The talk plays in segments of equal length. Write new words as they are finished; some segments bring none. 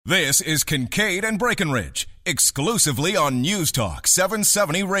This is Kincaid and Breckenridge, exclusively on News Talk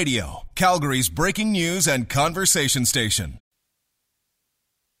 770 Radio, Calgary's breaking news and conversation station.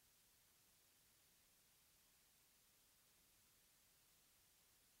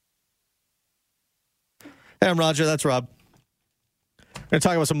 Hey, I'm Roger. That's Rob. We're going to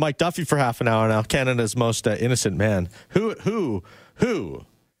talk about some Mike Duffy for half an hour now. Canada's most innocent man. Who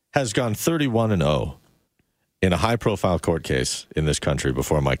has gone 31-0 in a high-profile court case in this country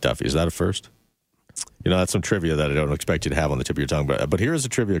before Mike Duffy? Is that a first? You know, that's some trivia that I don't expect you to have on the tip of your tongue. But here is a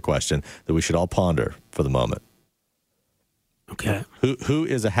trivia question that we should all ponder for the moment. Okay. Who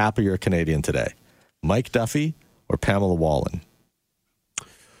is a happier Canadian today? Mike Duffy or Pamela Wallin?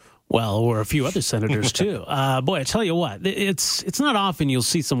 Well, or a few other senators, too. Boy, I tell you what, it's not often you'll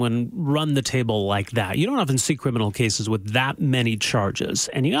see someone run the table like that. You don't often see criminal cases with that many charges.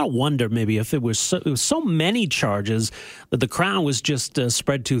 And you got to wonder maybe if it was so many charges that the Crown was just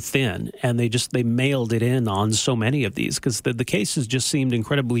spread too thin and they mailed it in on so many of these because the cases just seemed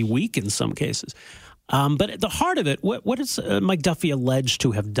incredibly weak in some cases. But at the heart of it, what is Mike Duffy alleged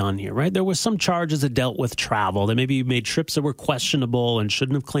to have done here, right? There were some charges that dealt with travel, that maybe he made trips that were questionable and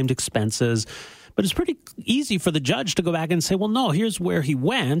shouldn't have claimed expenses. But it's pretty easy for the judge to go back and say, well, no, here's where he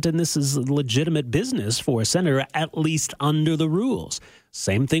went, and this is legitimate business for a senator, at least under the rules.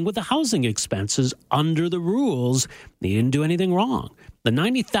 Same thing with the housing expenses. Under the rules, he didn't do anything wrong. The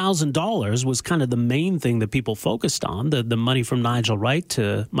 $90,000 was kind of the main thing that people focused on. The money from Nigel Wright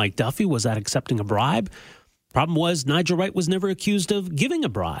to Mike Duffy, was that accepting a bribe? Problem was, Nigel Wright was never accused of giving a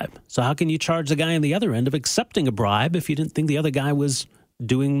bribe. So how can you charge the guy on the other end of accepting a bribe if you didn't think the other guy was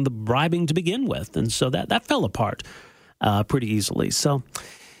doing the bribing to begin with? And so that fell apart pretty easily. So,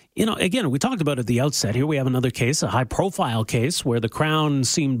 you know, again, we talked about it at the outset. Here we have another case, a high-profile case, where the Crown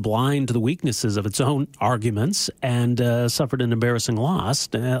seemed blind to the weaknesses of its own arguments and suffered an embarrassing loss.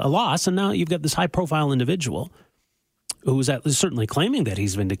 And now you've got this high-profile individual who's certainly claiming that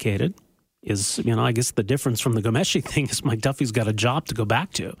he's vindicated. I guess the difference from the Ghomeshi thing is Mike Duffy's got a job to go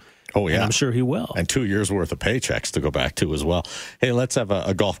back to. Oh, yeah. And I'm sure he will. And 2 years' worth of paychecks to go back to as well. Hey, let's have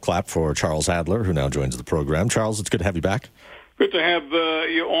a golf clap for Charles Adler, who now joins the program. Charles, it's good to have you back. Good to have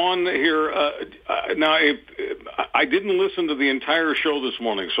you on here. Now, I didn't listen to the entire show this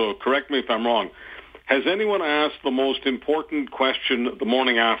morning, so correct me if I'm wrong. Has anyone asked the most important question the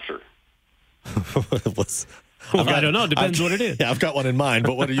morning after? I don't know. Depends what it is. Yeah, I've got one in mind,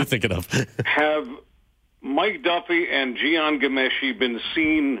 but what are you thinking of? Have Mike Duffy and Jian Ghomeshi been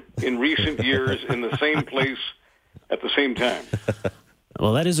seen in recent years in the same place at the same time?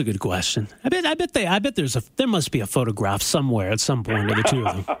 Well, that is a good question. I bet there must be a photograph somewhere at some point of the two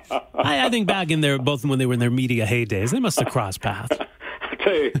of them. I think back in there, both when they were in their media heydays, they must have crossed paths. I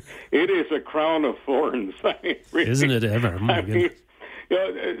tell you, it is a crown of thorns. Really, isn't it ever?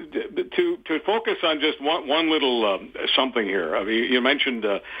 To focus on just one little something here. I mean, you mentioned,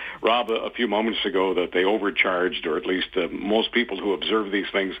 Rob, a few moments ago that they overcharged, or at least most people who observe these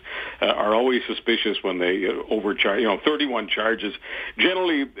things are always suspicious when they overcharge. 31 charges.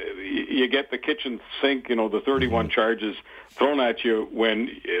 Generally, you get the kitchen sink, the 31 charges thrown at you when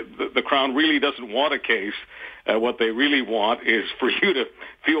the Crown really doesn't want a case. What they really want is for you to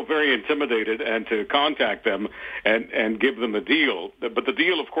feel very intimidated and to contact them and give them a deal. But the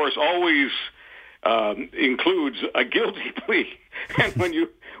deal, of course, always includes a guilty plea. And when you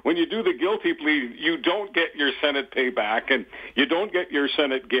do the guilty plea, you don't get your Senate payback, and you don't get your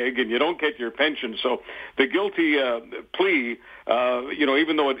Senate gig, and you don't get your pension. So the guilty plea,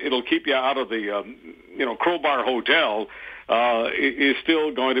 even though it'll keep you out of the Crowbar Hotel, is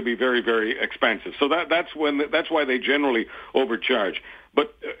still going to be very, very expensive. So that's why they generally overcharge.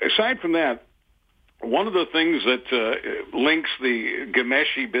 But aside from that, one of the things that links the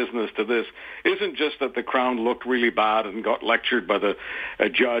Ghomeshi business to this isn't just that the Crown looked really bad and got lectured by the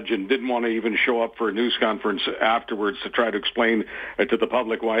judge and didn't want to even show up for a news conference afterwards to try to explain to the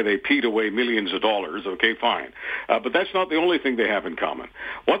public why they peed away millions of dollars. Okay, fine. But that's not the only thing they have in common.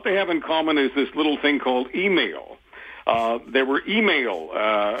 What they have in common is this little thing called email. There were email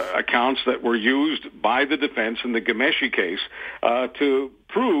accounts that were used by the defense in the Ghomeshi case to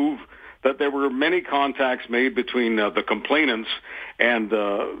prove that there were many contacts made between the complainants and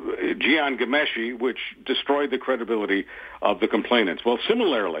Jian Ghomeshi, which destroyed the credibility of the complainants. Well,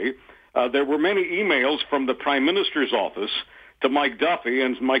 similarly, there were many emails from the Prime Minister's office to Mike Duffy,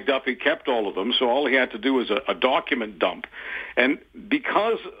 and Mike Duffy kept all of them, so all he had to do was a document dump. And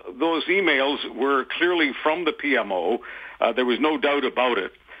because those emails were clearly from the PMO, there was no doubt about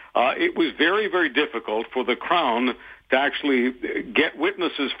it, it was very, very difficult for the Crown to actually get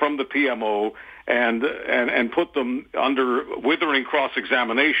witnesses from the PMO and put them under withering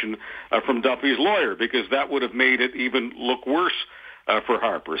cross-examination from Duffy's lawyer, because that would have made it even look worse for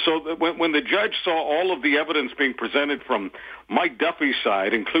Harper. So when the judge saw all of the evidence being presented from Mike Duffy's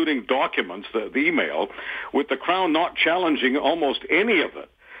side, including documents, the email, with the Crown not challenging almost any of it,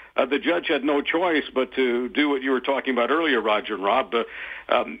 the judge had no choice but to do what you were talking about earlier, Roger and Rob,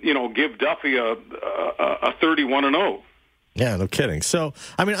 give Duffy a 31-0. Yeah, no kidding. So,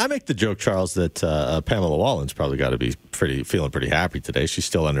 I mean, I make the joke, Charles, that Pamela Wallen's probably got to be feeling pretty happy today. She's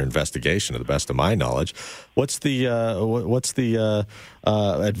still under investigation, to the best of my knowledge. What's the advice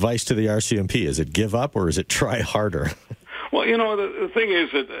to the RCMP? Is it give up or is it try harder? Well, the thing is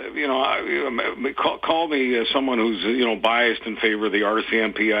that, call me someone who's, biased in favor of the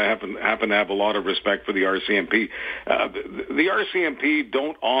RCMP. I happen to have a lot of respect for the RCMP. The RCMP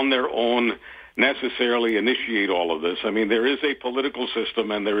don't on their own necessarily initiate all of this. I mean, there is a political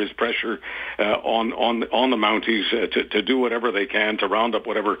system and there is pressure on the Mounties to do whatever they can to round up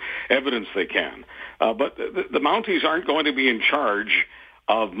whatever evidence they can. But the Mounties aren't going to be in charge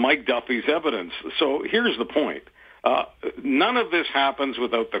of Mike Duffy's evidence. So here's the point. None of this happens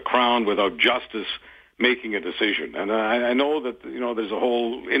without the Crown, without justice making a decision. And I know that, there's a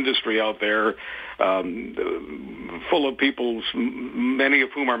whole industry out there full of people, many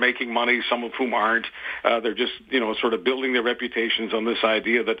of whom are making money, some of whom aren't. They're just, sort of building their reputations on this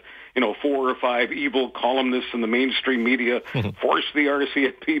idea that, 4 or 5 evil columnists in the mainstream media force the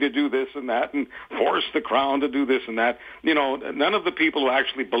RCMP to do this and that and force the Crown to do this and that. None of the people who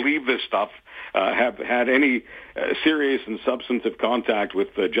actually believe this stuff have had any serious and substantive contact with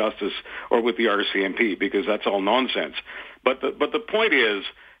justice or with the RCMP, because that's all nonsense. But the point is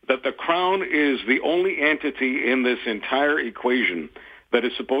that the Crown is the only entity in this entire equation that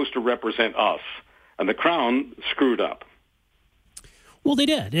is supposed to represent us, and the Crown screwed up. Well, they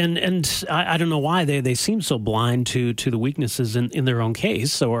did, and I don't know why they seem so blind to the weaknesses in their own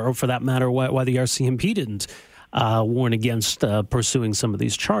case, or for that matter, why the RCMP didn't warn against pursuing some of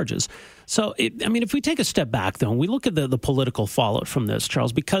these charges. So, if we take a step back, though, and we look at the political fallout from this,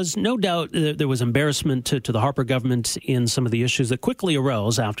 Charles, because no doubt there was embarrassment to the Harper government in some of the issues that quickly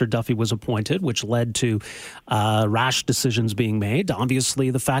arose after Duffy was appointed, which led to rash decisions being made.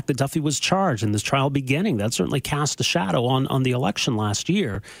 Obviously, the fact that Duffy was charged and this trial beginning, that certainly cast a shadow on the election last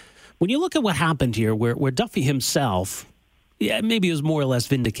year. When you look at what happened here, where Duffy himself, maybe it was more or less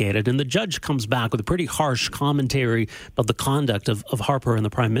vindicated, and the judge comes back with a pretty harsh commentary about the conduct of Harper in the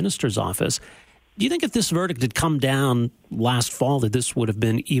Prime Minister's office. Do you think if this verdict had come down last fall that this would have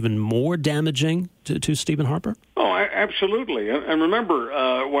been even more damaging to Stephen Harper? Oh, absolutely. And remember,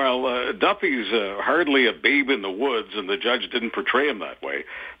 while Duffy's hardly a babe in the woods and the judge didn't portray him that way,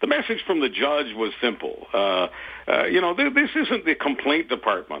 the message from the judge was simple. This isn't the complaint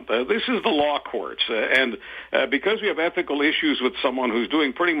department. This is the law courts. And because we have ethical issues with someone who's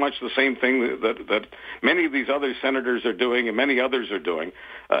doing pretty much the same thing that many of these other senators are doing and many others are doing,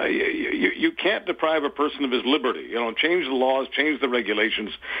 you can't deprive a person of his liberty. Change the laws, change the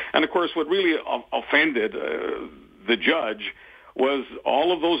regulations. And, of course, what really offended the judge was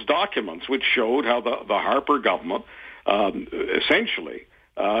all of those documents which showed how the Harper government essentially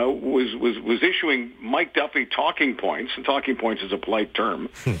was issuing Mike Duffy talking points, and talking points is a polite term,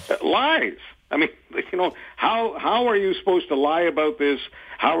 lies. I mean, how are you supposed to lie about this?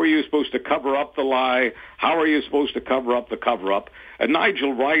 How are you supposed to cover up the lie? How are you supposed to cover up the cover-up? And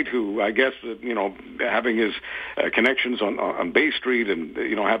Nigel Wright, who I guess, having his connections on Bay Street and,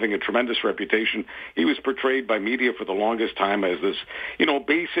 having a tremendous reputation, he was portrayed by media for the longest time as this,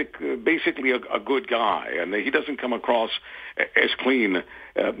 basically a good guy. And he doesn't come across as clean,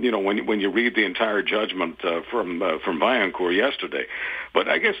 when you read the entire judgment from Vaillancourt yesterday. But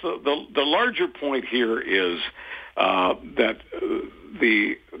I guess the larger point here is that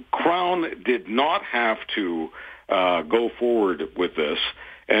the Crown did not have to go forward with this,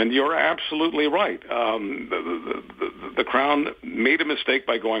 and you're absolutely right. The Crown made a mistake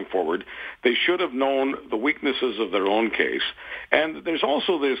by going forward. They should have known the weaknesses of their own case, and there's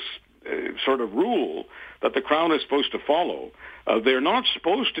also this sort of rule that the Crown is supposed to follow. They're not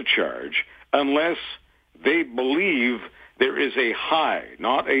supposed to charge unless they believe there is a high,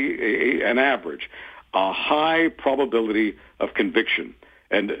 not an average, a high probability of conviction.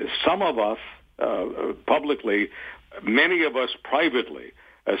 And some of us publicly, many of us privately,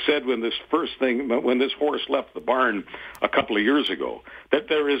 said when this horse left the barn a couple of years ago, that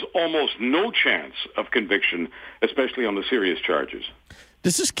there is almost no chance of conviction, especially on the serious charges.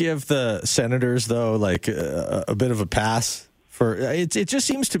 Does this give the senators, though, like a bit of a pass it just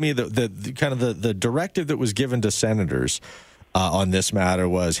seems to me that the kind of the directive that was given to senators on this matter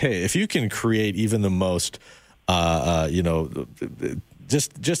was, hey, if you can create even the most,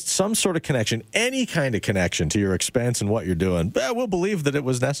 just some sort of connection, any kind of connection to your expense and what you're doing, we'll believe that it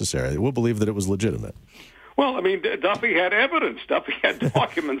was necessary. We'll believe that it was legitimate. Well, I mean, Duffy had evidence. Duffy had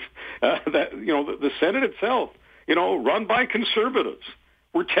documents that, the Senate itself, run by conservatives,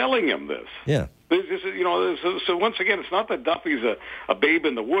 were telling him this. Yeah. So once again, it's not that Duffy's a babe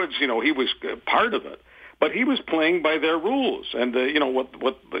in the woods. He was part of it, but he was playing by their rules, and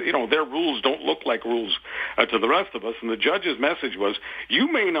their rules don't look like rules to the rest of us. And the judge's message was, you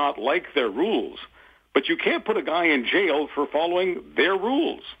may not like their rules, but you can't put a guy in jail for following their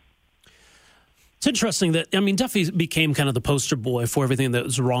rules. It's interesting that, Duffy became kind of the poster boy for everything that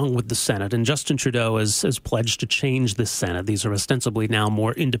was wrong with the Senate, and Justin Trudeau has pledged to change the Senate. These are ostensibly now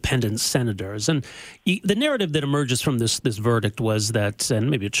more independent senators. And the narrative that emerges from this verdict was that, and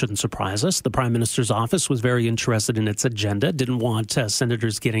maybe it shouldn't surprise us, the Prime Minister's office was very interested in its agenda, didn't want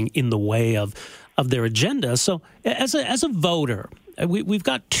senators getting in the way of their agenda. So as a voter, we've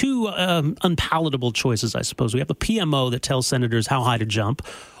got two unpalatable choices, I suppose. We have a PMO that tells senators how high to jump,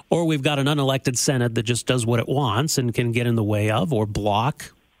 or we've got an unelected Senate that just does what it wants and can get in the way of or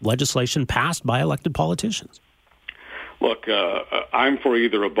block legislation passed by elected politicians. Look, I'm for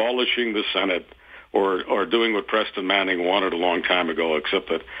either abolishing the Senate or doing what Preston Manning wanted a long time ago, except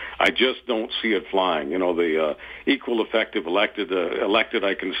that I just don't see it flying. The equal effective elected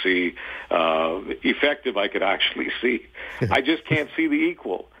I can see, effective I could actually see. I just can't see the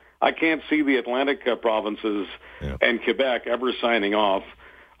equal. I can't see the Atlantic provinces and Quebec ever signing off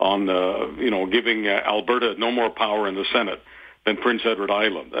on, giving Alberta no more power in the Senate than Prince Edward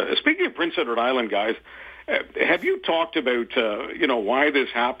Island. Speaking of Prince Edward Island, guys, have you talked about, why this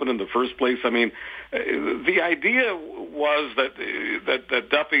happened in the first place? I mean, the idea was that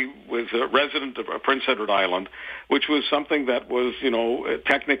Duffy was a resident of Prince Edward Island, which was something that was,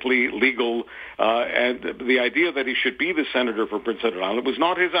 technically legal, and the idea that he should be the senator for Prince Edward Island was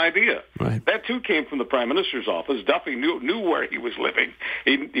not his idea. Right. That, too, came from the Prime Minister's office. Duffy knew where he was living.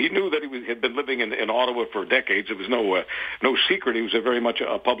 He knew that he had been living in Ottawa for decades. It was no secret. He was very much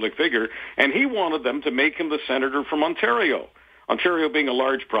a public figure, and he wanted them to make him the senator from Ontario. Ontario being a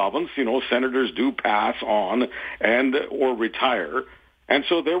large province, senators do pass on and or retire. And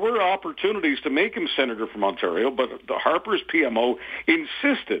so there were opportunities to make him senator from Ontario, but the Harper's PMO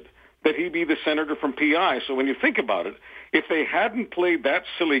insisted that he be the senator from PI. So when you think about it, if they hadn't played that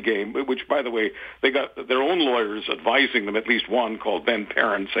silly game, which, by the way, they got their own lawyers advising them, at least one called Ben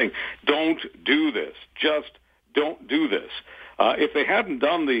Perrin, saying, don't do this. Just don't do this. If they hadn't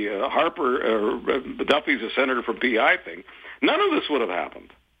done the Duffy's a senator from PI thing, none of this would have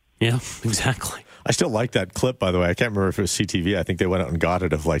happened. Yeah, exactly. I still like that clip, by the way. I can't remember if it was CTV. I think they went out and got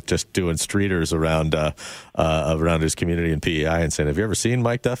it of just doing streeters around his community in PEI and saying, have you ever seen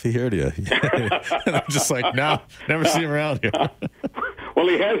Mike Duffy here? And I'm just like, no, never seen him around here. Well,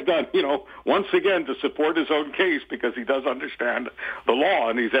 he has done, once again to support his own case because he does understand the law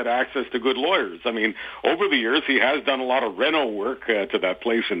and he's had access to good lawyers. I mean, over the years, he has done a lot of reno work to that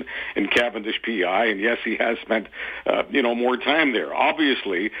place in Cavendish, PEI, and yes, he has spent, more time there.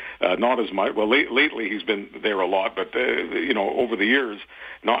 Obviously, not as much. Well, lately he's been there a lot, but, over the years,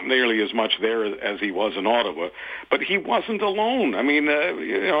 not nearly as much there as he was in Ottawa. But he wasn't alone. I mean,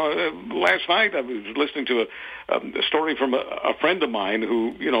 last night I was listening to a story from a friend of mine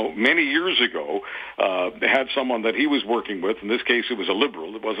who, many years ago had someone that he was working with. In this case, it was a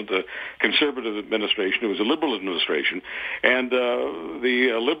Liberal. It wasn't a Conservative administration. It was a Liberal administration. And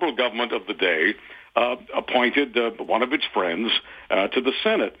the Liberal government of the day appointed one of its friends to the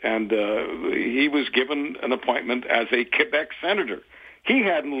Senate. And he was given an appointment as a Quebec senator. He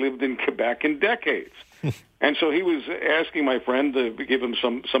hadn't lived in Quebec in decades. And so he was asking my friend to give him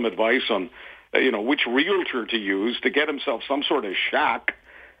some advice on, which realtor to use to get himself some sort of shack,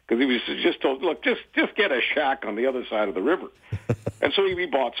 because he was just told, look, just get a shack on the other side of the river. And so he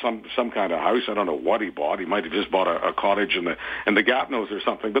bought some kind of house. I don't know what he bought. He might have just bought a cottage in the Gatineaus or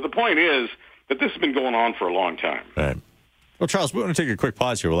something. But the point is that this has been going on for a long time. Right. Well, Charles, we want to take a quick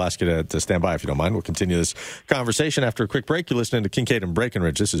pause here. We'll ask you to stand by if you don't mind. We'll continue this conversation after a quick break. You're listening to Kincaid and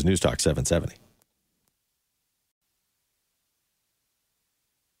Breckenridge. This is News Talk 770.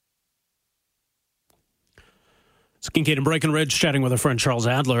 Kincaid and Breckenridge chatting with our friend Charles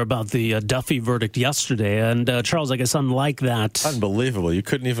Adler about the Duffy verdict yesterday. And Charles, I guess unlike that... Unbelievable. You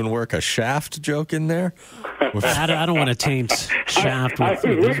couldn't even work a Shaft joke in there? I don't want to taint Shaft with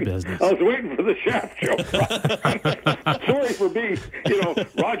his business. I was waiting for the Shaft joke. Sorry for being,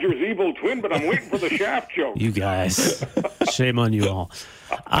 Roger's evil twin, but I'm waiting for the Shaft joke. You guys. Shame on you all.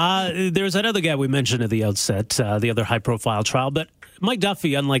 There's another guy we mentioned at the outset, the other high-profile trial, but Mike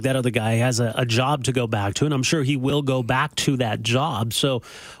Duffy, unlike that other guy, has a job to go back to, and I'm sure he will go back to that job. So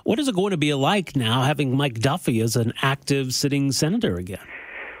what is it going to be like now having Mike Duffy as an active sitting senator again?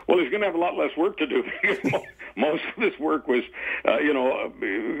 Well, he's going to have a lot less work to do. Most of this work was,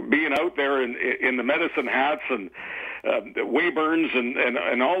 being out there in the medicine hats and Weyburns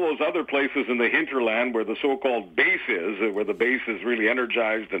and all those other places in the hinterland where the so-called base is, where the base is really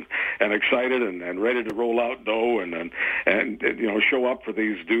energized and excited and ready to roll out dough and show up for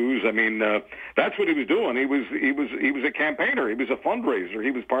these dues. I mean, that's what he was doing. He was a campaigner. He was a fundraiser.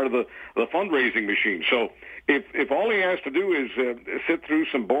 He was part of the fundraising machine. So if all he has to do is sit through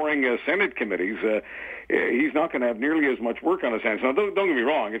some boring Senate committees, he's not going to have nearly as much work on his hands. Now, don't get me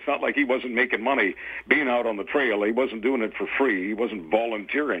wrong. It's not like he wasn't making money being out on the trail. He wasn't doing it for free. He wasn't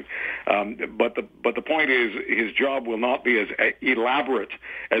volunteering. But the point is, his job will not be as elaborate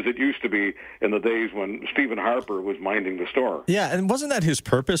as it used to be in the days when Stephen Harper was minding the store. Yeah, and wasn't that his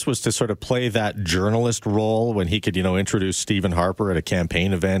purpose, was to sort of play that journalist role when he could, introduce Stephen Harper at a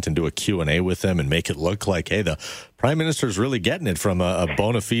campaign event and do a Q&A with him and make it look like, hey, the Prime Minister's really getting it from a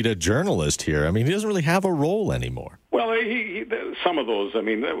bona fide journalist here. I mean, he doesn't really have a role anymore. Well, some of those, I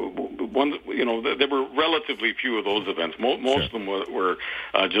mean, ones, there were relatively few of those events. Most of them were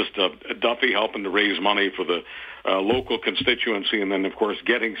just Duffy helping to raise money for the local constituency, and then, of course,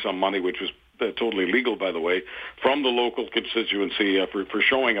 getting some money, which was totally legal, by the way, from the local constituency for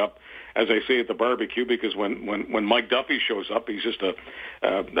showing up, as I say, at the barbecue, because when Mike Duffy shows up, he's just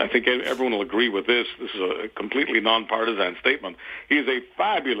I think everyone will agree with this. This is a completely nonpartisan statement. He's a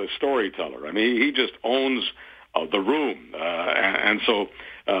fabulous storyteller. I mean, he just owns the room. And so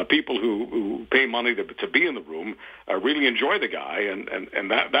people who pay money to be in the room really enjoy the guy,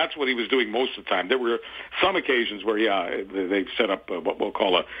 and that's what he was doing most of the time. There were some occasions where, they set up what we'll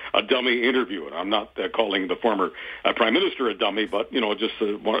call a dummy interview. And I'm not calling the former Prime Minister a dummy, but, just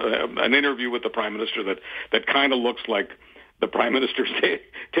an interview with the Prime Minister that kind of looks like the Prime Minister's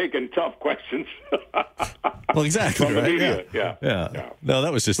taking tough questions. Well, exactly. From the right? media. Yeah. No,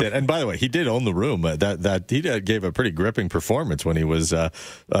 that was just it. And by the way, he did own the room. That he gave a pretty gripping performance when he was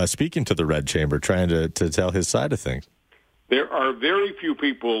speaking to the Red Chamber, trying to tell his side of things. There are very few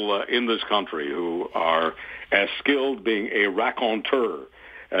people in this country who are as skilled being a raconteur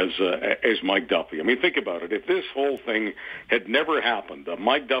as Mike Duffy. I mean, think about it. If this whole thing had never happened,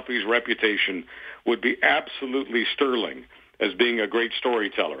 Mike Duffy's reputation would be absolutely sterling as being a great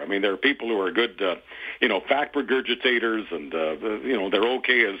storyteller. I mean, there are people who are good, fact regurgitators, and, they're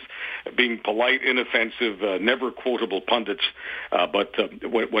okay as being polite, inoffensive, never quotable pundits. But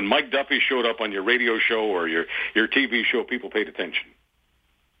when Mike Duffy showed up on your radio show or your TV show, people paid attention.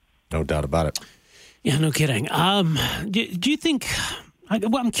 No doubt about it. Yeah, no kidding. Do you think...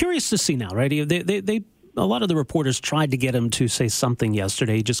 I'm curious to see now, right? They a lot of the reporters tried to get him to say something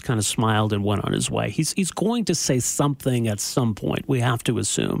yesterday. He just kind of smiled and went on his way. He's going to say something at some point, we have to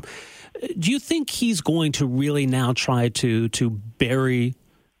assume. Do you think he's going to really now try to bury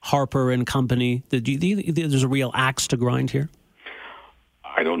Harper and company? Do you think there's a real axe to grind here?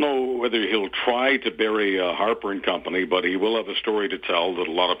 I don't know whether he'll try to bury Harper and company, but he will have a story to tell that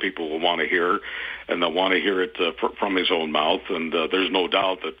a lot of people will want to hear, and they'll want to hear it from his own mouth. And there's no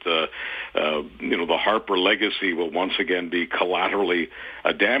doubt that the Harper legacy will once again be collaterally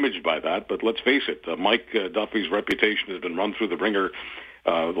damaged by that. But let's face it, Mike Duffy's reputation has been run through the ringer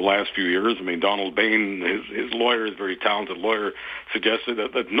the last few years. I mean, Donald Bain, his lawyer, is a very talented lawyer, suggested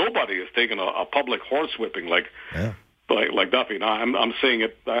that nobody has taken a public horsewhipping like Duffy. Now, I'm saying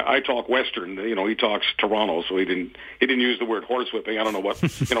it. I talk Western. He talks Toronto, so he didn't use the word horsewhipping. I don't know what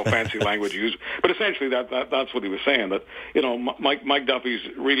fancy language you use, but essentially that's what he was saying. That Mike Duffy's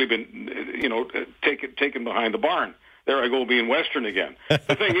really been taken behind the barn. There I go being Western again.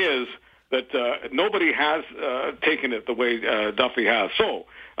 The thing is that nobody has taken it the way Duffy has. So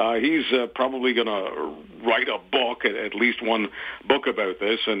he's probably going to write a book, at least one book about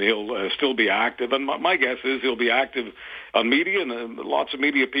this, and he'll still be active. And my guess is he'll be active on media, and lots of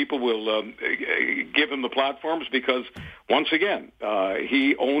media people will give him the platforms because, once again,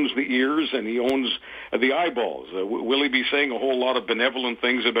 he owns the ears and he owns the eyeballs. Will he be saying a whole lot of benevolent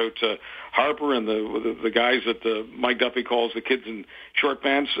things about Harper and the guys that Mike Duffy calls the kids in short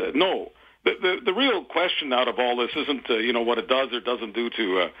pants? No. the real question out of all this isn't what it does or doesn't do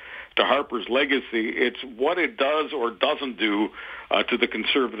to Harper's legacy. It's what it does or doesn't do to the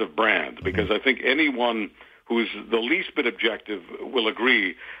conservative brand. Because I think anyone who's the least bit objective will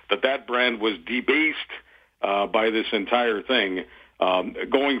agree that brand was debased by this entire thing.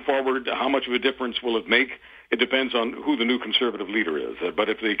 Going forward, how much of a difference will it make? It depends on who the new conservative leader is. But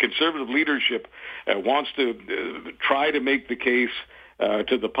if the conservative leadership wants to try to make the case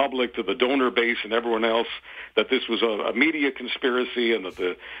to the public, to the donor base and everyone else, that this was a media conspiracy and that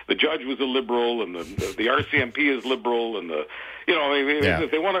the judge was a liberal and the RCMP is liberal and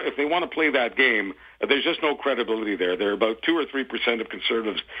if they want to play that game, there's just no credibility there. There are about 2 or 3% of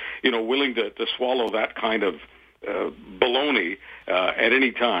conservatives, willing to swallow that kind of baloney at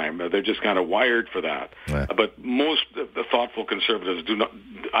any time. They're just kind of wired for that. Yeah. But most of the thoughtful conservatives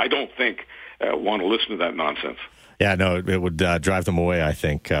I don't think, want to listen to that nonsense. Yeah, no, it would drive them away, I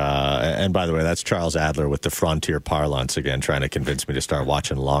think. And by the way, that's Charles Adler with the Frontier parlance again, trying to convince me to start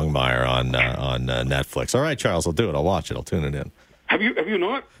watching Longmire on Netflix. All right, Charles, I'll do it. I'll watch it. I'll tune it in. Have you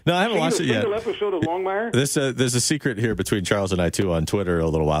not? No, I haven't watched it yet. Single episode of Longmire? There's a secret here between Charles and I, too, on Twitter a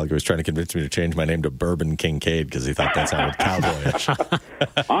little while ago. He was trying to convince me to change my name to Bourbon Kincaid because he thought that sounded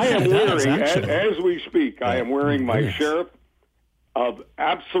cowboyish. I am wearing, as we speak, I am wearing my sheriff of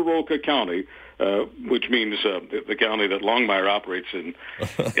Absaroka County, which means the county that Longmire operates in,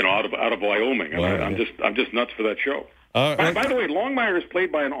 out of Wyoming. And I'm just nuts for that show. By the way, Longmire is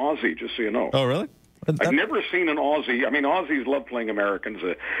played by an Aussie, just so you know. Oh, really? I've never seen an Aussie. I mean, Aussies love playing Americans.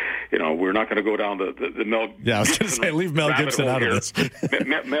 We're not going to go down the Mel. Yeah, I was going to say, leave Mel Gibson out of this.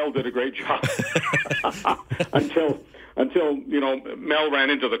 Mel did a great job until Mel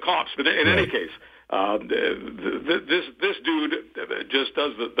ran into the cops. But in any case, this dude just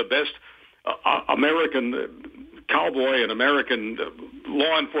does the best American cowboy and American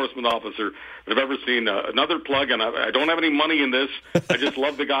law enforcement officer that I've ever seen. Another plug, and I don't have any money in this. I just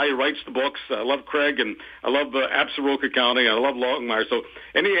love the guy who writes the books. I love Craig, and I love Absaroka County. I love Longmire. So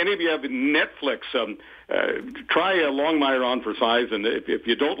any of you have Netflix, try Longmire on for size, and if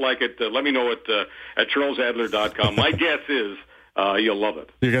you don't like it, let me know at charlesadler.com. My guess is you'll love it.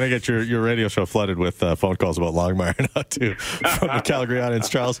 You're going to get your radio show flooded with phone calls about Longmire now, too, from the Calgary audience.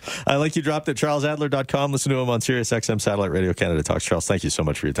 Charles, I like you dropped at charlesadler.com. Listen to him on Sirius XM Satellite Radio Canada Talks. Charles, thank you so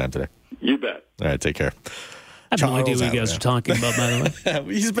much for your time today. You bet. All right, take care. I have no idea what you guys are talking about, by the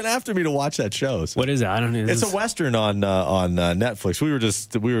way. He's been after me to watch that show. So. What is it? I don't know. It's a Western on Netflix. We were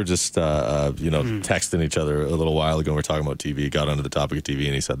just texting each other a little while ago. We were talking about TV, got onto the topic of TV,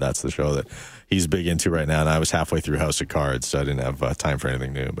 and he said that's the show that he's big into right now. And I was halfway through House of Cards, so I didn't have time for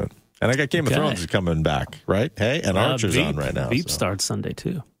anything new. And I got Game of Thrones coming back, right? Hey, and Archer's on right now. Veep starts Sunday,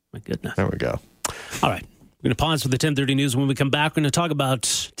 too. My goodness. There we go. All right. We're going to pause for the 10:30 news. When we come back, we're going to talk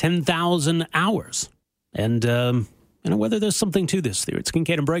about 10,000 hours. And, whether there's something to this theory. It's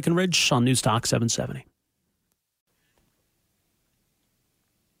Kincaid and Breckenridge on News Talk 770.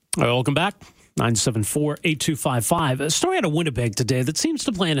 All right, welcome back. 974-8255. A story out of Winnipeg today that seems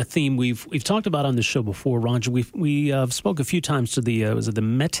to play in a theme we've talked about on the show before, Roger. We spoke a few times to the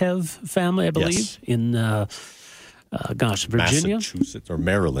Metev family, I believe, yes. In Virginia? Massachusetts, or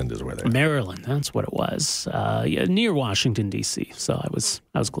Maryland is where they're at. Maryland, that's what it was. Near Washington, D.C., so I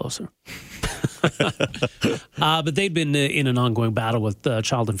was closer. But they'd been in an ongoing battle with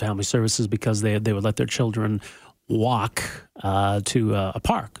Child and Family Services because they would let their children walk to a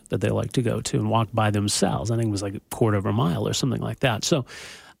park that they like to go to and walk by themselves. I think it was like a quarter of a mile or something like that. So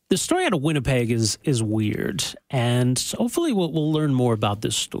the story out of Winnipeg is weird, and hopefully we'll learn more about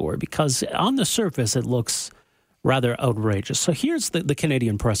this story because on the surface it looks rather outrageous. So here's the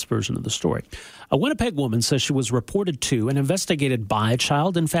Canadian Press version of the story. A Winnipeg woman says she was reported to and investigated by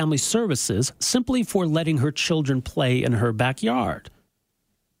Child and Family Services simply for letting her children play in her backyard.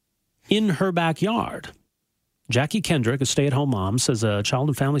 In her backyard. Jackie Kendrick, a stay-at-home mom, says a Child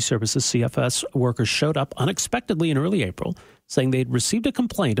and Family Services CFS worker showed up unexpectedly in early April, saying they'd received a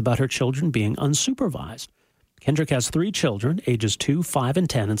complaint about her children being unsupervised. Kendrick has 3 children, ages 2, 5, and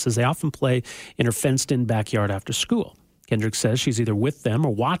 10, and says they often play in her fenced-in backyard after school. Kendrick says she's either with them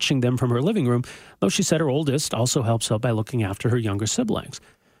or watching them from her living room, though she said her oldest also helps out by looking after her younger siblings.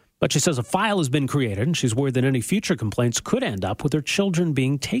 But she says a file has been created, and she's worried that any future complaints could end up with her children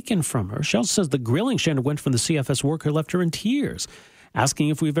being taken from her. She also says the grilling she underwent from the CFS worker left her in tears, asking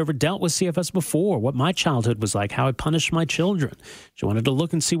if we've ever dealt with CFS before, what my childhood was like, how I punished my children. She wanted to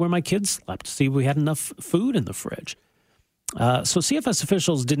look and see where my kids slept, to see if we had enough food in the fridge. So CFS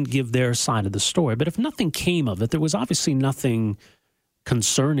officials didn't give their side of the story, but if nothing came of it, there was obviously nothing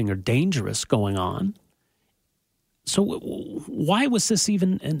concerning or dangerous going on. So why was this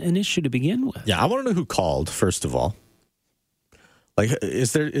even an issue to begin with? Yeah, I want to know who called, first of all. Like,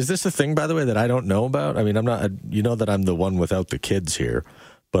 is this a thing, by the way, that I don't know about? I mean, I'm not, you know that I'm the one without the kids here,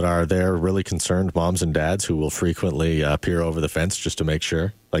 but are there really concerned moms and dads who will frequently peer over the fence just to make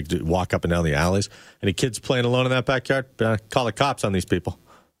sure? Like, walk up and down the alleys? Any kids playing alone in that backyard? Call the cops on these people.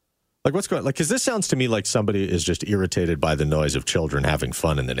 Like, what's going on? Like, because this sounds to me like somebody is just irritated by the noise of children having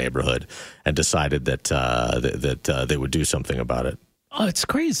fun in the neighborhood and decided that they would do something about it. Oh, it's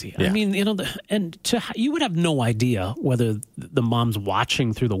crazy. Yeah. I mean, you know, you would have no idea whether the mom's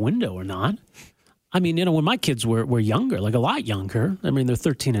watching through the window or not. I mean, you know, when my kids were younger, like a lot younger, I mean, they're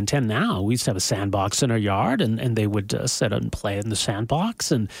 13 and 10 now. We used to have a sandbox in our yard, and they would sit and play in the sandbox.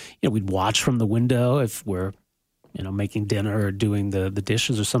 And, you know, we'd watch from the window if we're, you know, making dinner or doing the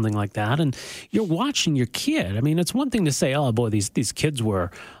dishes or something like that. And you're watching your kid. I mean, it's one thing to say, oh, boy, these kids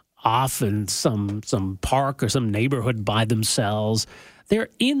were off in some park or some neighborhood by themselves. They're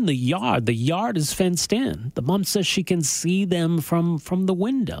in the yard. The yard is fenced in. The mom says she can see them from the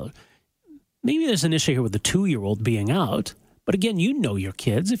window. Maybe there's an issue here with the 2-year-old being out. But again, you know your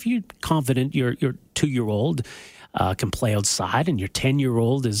kids. If you're confident your 2-year-old can play outside and your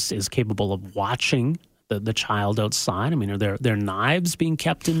 10-year-old is capable of watching the child outside. I mean, are there knives being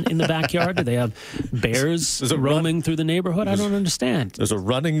kept in the backyard? Do they have bears roaming through the neighborhood? I don't understand. There's a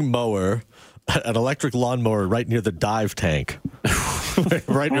running mower, an electric lawnmower right near the dive tank,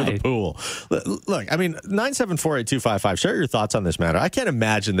 right near the pool. Look, I mean, 9748255, share your thoughts on this matter. I can't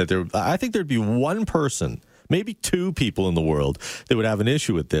imagine that I think there'd be one person, maybe two people in the world that would have an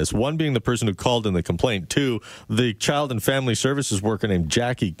issue with this. One being the person who called in the complaint. Two, the child and family services worker named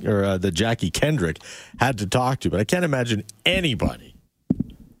Jackie, or the Jackie Kendrick, had to talk to. But I can't imagine anybody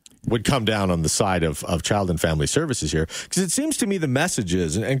would come down on the side of child and family services here. Because it seems to me the message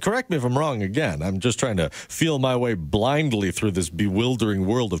is, and correct me if I'm wrong again, I'm just trying to feel my way blindly through this bewildering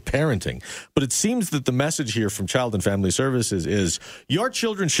world of parenting. But it seems that the message here from child and family services is your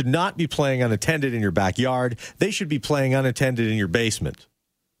children should not be playing unattended in your backyard. They should be playing unattended in your basement,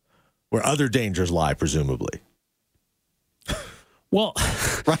 where other dangers lie, presumably. Well,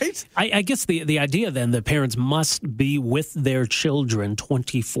 right? I guess the idea then that parents must be with their children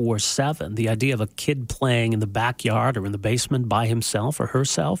 24/7. The idea of a kid playing in the backyard or in the basement by himself or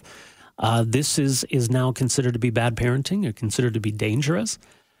herself, this is now considered to be bad parenting or considered to be dangerous.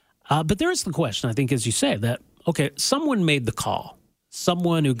 But there is the question, I think, as you say, that, okay, someone made the call.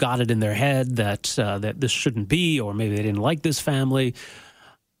 Someone who got it in their head that this shouldn't be, or maybe they didn't like this family.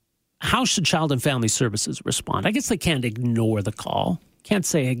 How should Child and Family Services respond? I guess they can't ignore the call. Can't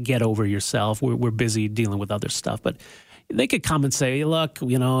say, hey, get over yourself. We're busy dealing with other stuff. But they could come and say, look,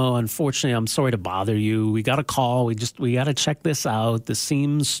 you know, unfortunately, I'm sorry to bother you. We got a call. We got to check this out. This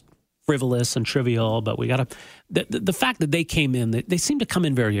seems frivolous and trivial, but we got to. The fact that they came in, they seem to come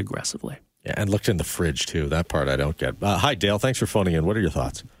in very aggressively. Yeah, and looked in the fridge, too. That part I don't get. Hi, Dale. Thanks for phoning in. What are your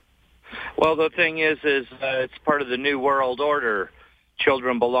thoughts? Well, the thing is it's part of the New World Order.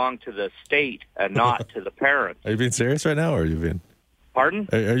 Children belong to the state and not to the parents. Are you being serious right now, or are you being? Pardon?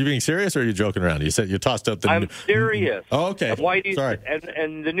 Are you being serious, or are you joking around? You said you tossed out the. I'm serious. Oh, okay. Sorry.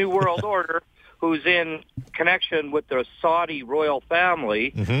 And the New World Order, who's in connection with the Saudi royal family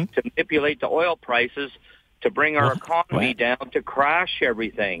to manipulate the oil prices, to bring our economy down, to crash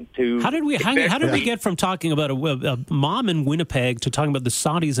everything. How did we get from talking about a mom in Winnipeg to talking about the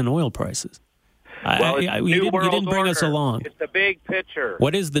Saudis and oil prices? Well, you didn't bring us along. It's the big picture.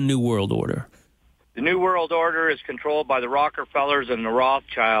 What is the New World Order? The New World Order is controlled by the Rockefellers and the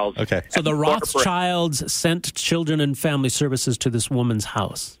Rothschilds. Okay. So the Rothschilds sent Children and Family Services to this woman's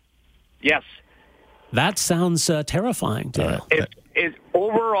house. Yes. That sounds terrifying, Dale. It's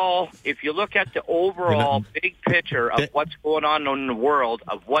overall, if you look at the overall big picture of what's going on in the world,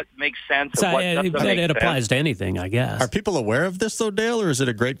 of what makes sense, of what doesn't make sense. It applies to anything, I guess. Are people aware of this, though, Dale, or is it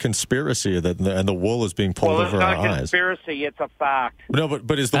a great conspiracy and the wool is being pulled over our eyes? It's not a conspiracy, it's a fact. No,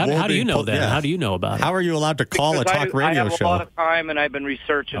 but is the wool being pulled? How do you know that? Yeah. How do you know about it? How are you allowed to call a talk radio show? I have a lot of time, and I've been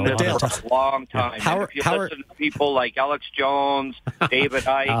researching this for a long time. If you listen to people like Alex Jones, David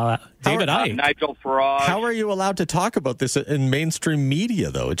Icke, Nigel Farage. How are you allowed to talk about this in mainstream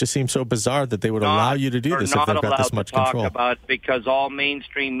media, though? It just seems so bizarre that they would allow you to do this if they've got this much control. We're not allowed to talk about it because all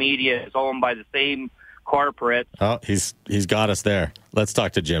mainstream media is owned by the same corporate. Oh, he's got us there. Let's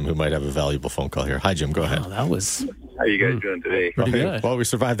talk to Jim, who might have a valuable phone call here. Hi, Jim. Go ahead. That was... How are you guys doing today? Pretty good. Well, we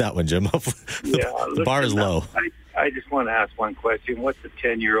survived that one, Jim. The bar is low. I just want to ask one question. What's a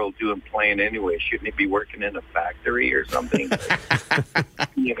 10-year-old doing playing anyway? Shouldn't he be working in a factory or something?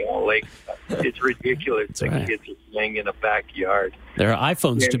 It's ridiculous that kids are playing in a backyard. There are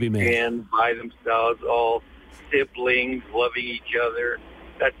iPhones to be made. And by themselves, all siblings loving each other.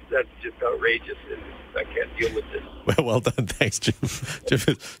 That's just outrageous. I can't deal with this. Well done. Thanks, Jim. Jim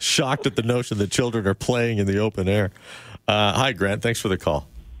is shocked at the notion that children are playing in the open air. Hi, Grant. Thanks for the call.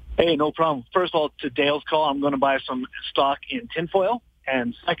 Hey, no problem. First of all, to Dale's call, I'm going to buy some stock in tinfoil.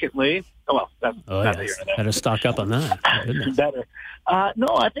 And secondly, that's neither here nor there. Better stock up on that. Better. No,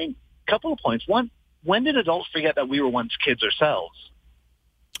 I think a couple of points. One, when did adults forget that we were once kids ourselves?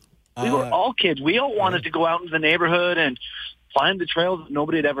 We were all kids. We all wanted to go out into the neighborhood and find the trails that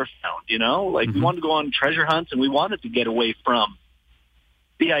nobody had ever found, you know? Like, we wanted to go on treasure hunts, and we wanted to get away from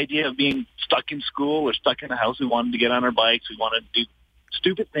the idea of being stuck in school or stuck in the house. We wanted to get on our bikes. We wanted to do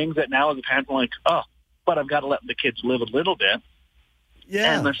stupid things that now as a parent, I'm like, but I've got to let the kids live a little bit.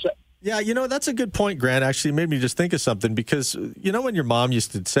 Yeah. Yeah, you know, that's a good point, Grant. Actually, it made me just think of something because, you know, when your mom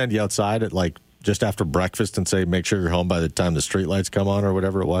used to send you outside at, like, just after breakfast and say, make sure you're home by the time the streetlights come on or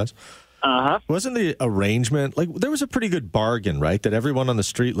whatever it was? Uh-huh. Wasn't the arrangement, like, there was a pretty good bargain, right? That everyone on the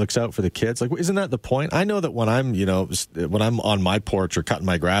street looks out for the kids. Like, isn't that the point? I know that when I'm, you know, when I'm on my porch or cutting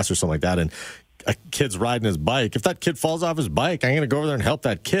my grass or something like that and a kid's riding his bike, if that kid falls off his bike, I'm going to go over there and help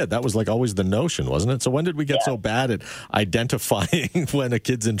that kid. That was like always the notion, wasn't it? So when did we get so bad at identifying when a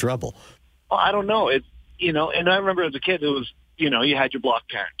kid's in trouble? Well, I don't know. It's, you know, and I remember as a kid, it was, you know, you had your block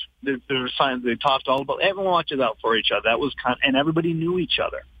parent. There were signs they talked all about, everyone watches out for each other. That was and everybody knew each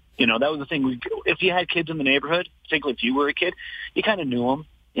other. You know, that was the thing. If you had kids in the neighborhood, particularly if you were a kid, you kind of knew them,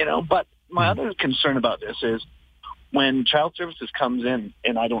 you know. But my other concern about this is when child services comes in,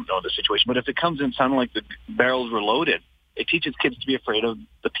 and I don't know the situation, but if it comes in sounding like the barrels were loaded, it teaches kids to be afraid of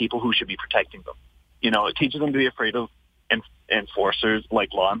the people who should be protecting them. You know, it teaches them to be afraid of enforcers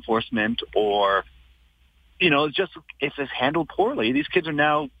like law enforcement or, you know, just if it's handled poorly, these kids are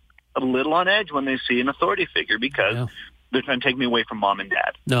now a little on edge when they see an authority figure because they're trying to take me away from mom and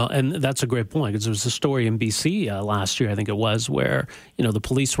dad. No, and that's a great point because there was a story in BC last year, I think it was, where, you know, the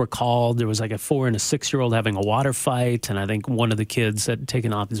police were called. There was like a 4 and a 6-year-old having a water fight, and I think one of the kids had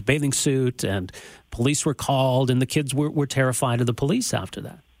taken off his bathing suit, and police were called, and the kids were terrified of the police after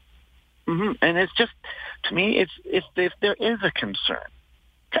that. Mm-hmm. And it's just, to me, it's if there is a concern,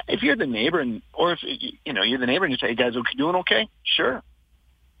 if you're the neighbor, or if you know you're the neighbor and you say, "Hey guys, are you doing okay?" Sure.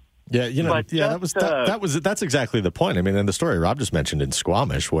 Yeah, you know, that's exactly the point. I mean, in the story Rob just mentioned in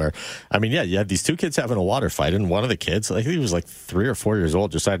Squamish, where, I mean, you had these two kids having a water fight, and one of the kids, I think he was like 3 or 4 years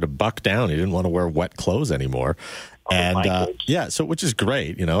old, decided to buck down. He didn't want to wear wet clothes anymore. So which is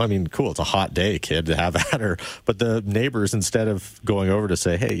great, you know. I mean, cool. It's a hot day, kid, to have at her. But the neighbors, instead of going over to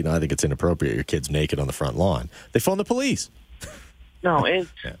say, hey, you know, I think it's inappropriate, your kid's naked on the front lawn, they phone the police. No,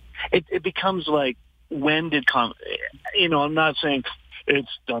 it becomes like, when did you know, I'm not saying it's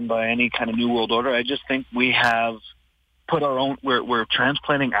done by any kind of New World Order. I just think we have put our own, we're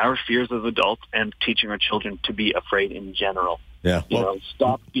transplanting our fears as adults and teaching our children to be afraid in general. Yeah. You know,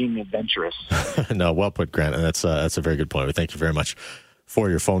 stop being adventurous. No, well put, Grant. And that's a very good point. Thank you very much for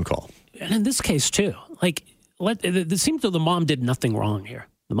your phone call. And in this case, too, like, it seems that the mom did nothing wrong here.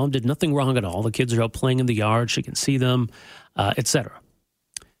 The mom did nothing wrong at all. The kids are out playing in the yard. She can see them, etc.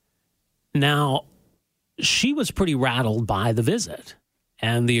 Now, she was pretty rattled by the visit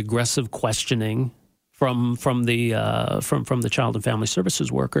and the aggressive questioning from the Child and Family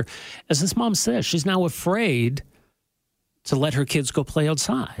Services worker. As this mom says, she's now afraid to let her kids go play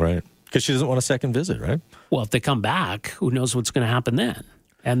outside. Right. Because she doesn't want a second visit, right? Well, if they come back, who knows what's going to happen then?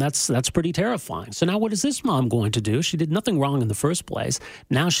 And that's pretty terrifying. So now what is this mom going to do? She did nothing wrong in the first place.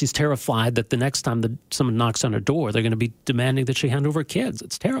 Now she's terrified that the next time someone knocks on her door, they're going to be demanding that she hand over kids.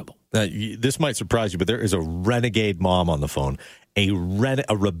 It's terrible. Now, this might surprise you, but there is a renegade mom on the phone. A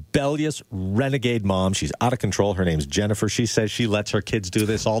rebellious renegade mom. She's out of control. Her name's Jennifer. She says she lets her kids do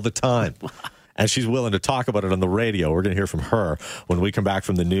this all the time. And she's willing to talk about it on the radio. We're going to hear from her when we come back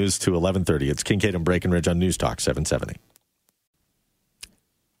from the news to 11:30. It's Kincaid and Breckenridge on News Talk 770.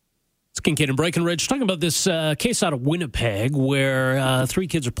 It's Kincaid and Breckenridge talking about this case out of Winnipeg where 3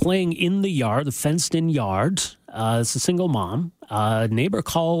 kids are playing in the yard, the fenced-in yard. It's a single mom. Neighbor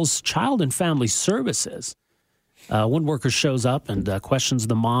calls Child and Family Services. One worker shows up and questions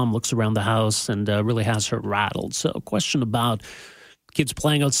the mom, looks around the house, and really has her rattled. So question about kids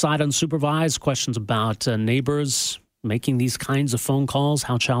playing outside unsupervised, questions about neighbors making these kinds of phone calls,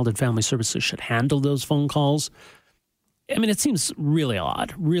 how Child and Family Services should handle those phone calls. I mean, it seems really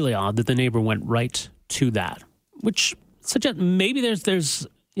odd that the neighbor went right to that, which suggests maybe there's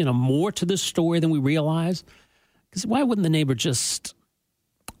you know, more to this story than we realize. Because why wouldn't the neighbor just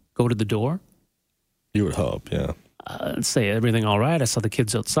go to the door? You would hope, yeah. say everything all right. I saw the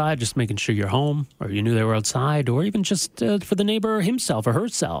kids outside, just making sure you're home, or you knew they were outside, or even just for the neighbor himself or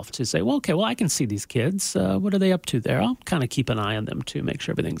herself to say, well, okay, well, I can see these kids. What are they up to there? I'll kind of keep an eye on them too, make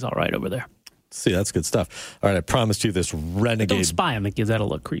sure everything's all right over there. See, that's good stuff. All right, I promised you this renegade. Don't spy on the kids. That'll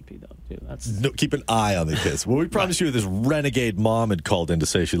look creepy, though, too. No, keep an eye on the kids. Well, we promised you this renegade mom had called in to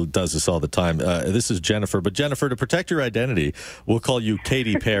say she does this all the time. This is Jennifer. But Jennifer, to protect your identity, we'll call you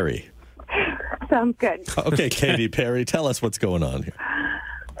Katy Perry. Sounds good. Okay, Katy Perry, tell us what's going on here.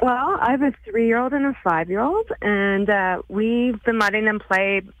 Well, I have a 3-year-old and a 5-year-old, and we've been letting them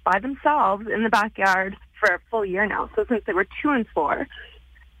play by themselves in the backyard for a full year now. So since they were 2 and 4.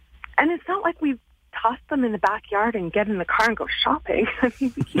 And it's not like we've tossed them in the backyard and get in the car and go shopping. I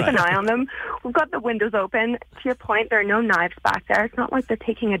mean, we keep an eye on them. We've got the windows open. To your point, there are no knives back there. It's not like they're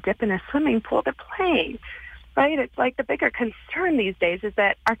taking a dip in a swimming pool. They're playing, right? It's like the bigger concern these days is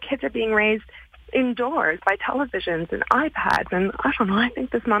that our kids are being raised indoors by televisions and iPads. And I don't know, I think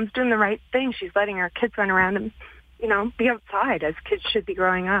this mom's doing the right thing. She's letting our kids run around and, you know, be outside as kids should be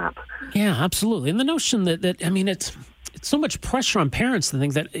growing up. Yeah, absolutely. And the notion that I mean, it's so much pressure on parents to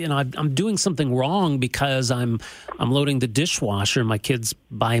think that, you know, I'm doing something wrong because I'm loading the dishwasher and my kid's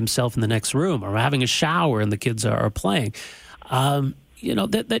by himself in the next room, or having a shower and the kids are playing. You know,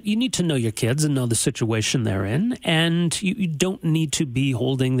 that you need to know your kids and know the situation they're in, and you don't need to be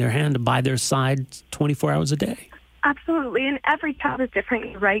holding their hand by their side 24 hours a day. Absolutely. And every child is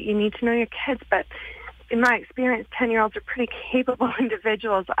different, right? You need to know your kids, but in my experience, 10-year-olds are pretty capable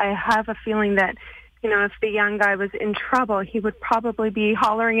individuals. I have a feeling that, you know, if the young guy was in trouble, he would probably be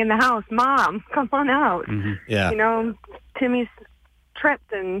hollering in the house, Mom, come on out. Mm-hmm. Yeah. You know, Timmy's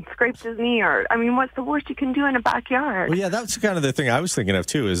tripped and scraped his knee, or, I mean, what's the worst you can do in a backyard? Well, yeah, that's kind of the thing I was thinking of,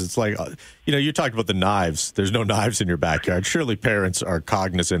 too, is it's like, you know, you talked about the knives. There's no knives in your backyard. Surely parents are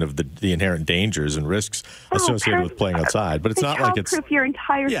cognizant of the inherent dangers and risks associated with playing outside, but it's not like it's... Proof your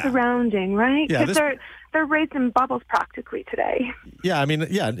entire surrounding, right? Yeah, because they're raised in bubbles practically today. Yeah, I mean,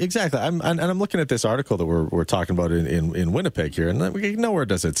 yeah, exactly. I'm looking at this article that we're talking about in Winnipeg here, and nowhere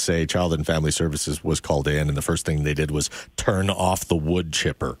does it say Child and Family Services was called in, and the first thing they did was turn off the wood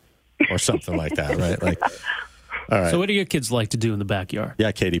chipper or something like that, right? Like, all right. So what do your kids like to do in the backyard?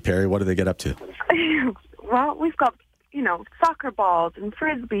 Yeah, Katy Perry, what do they get up to? Well, we've got, you know, soccer balls and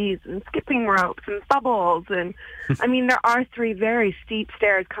frisbees and skipping ropes and bubbles. And, I mean, there are 3 very steep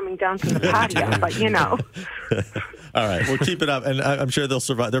stairs coming down from the patio, but, you know. All right, well, keep it up. And I'm sure they'll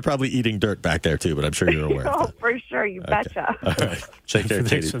survive. They're probably eating dirt back there, too, but I'm sure you're aware of that. For sure. You betcha. All right. Take care,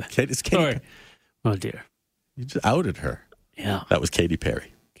 Katy. It's Katy. Sorry. Oh, dear. You just outed her. Yeah. That was Katy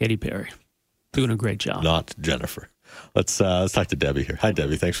Perry. Katy Perry. Doing a great job. Not Jennifer. Let's talk to Debbie here. Hi,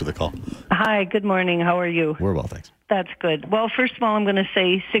 Debbie. Thanks for the call. Hi, good morning. How are you? We're well, thanks. That's good. Well, first of all, I'm going to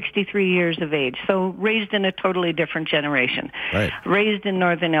say 63 years of age. So raised in a totally different generation. Right. Raised in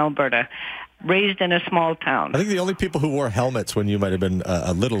northern Alberta. Raised in a small town. I think the only people who wore helmets when you might have been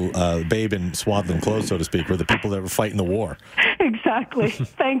a little babe in swaddling clothes, so to speak, were the people that were fighting the war. Exactly.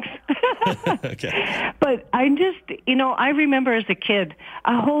 Thanks. Okay. But I just, you know, I remember as a kid,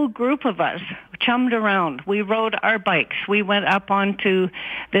 a whole group of us chummed around. We rode our bikes. We went up onto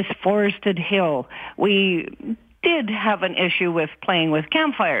this forested hill. We did have an issue with playing with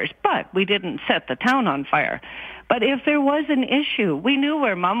campfires, but we didn't set the town on fire. But if there was an issue, we knew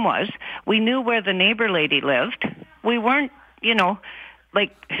where Mom was. We knew where the neighbor lady lived. We weren't, you know,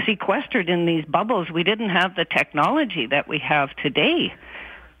 like sequestered in these bubbles. We didn't have the technology that we have today.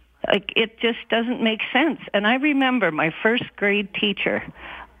 Like, it just doesn't make sense. And I remember my first grade teacher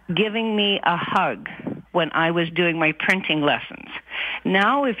giving me a hug when I was doing my printing lessons.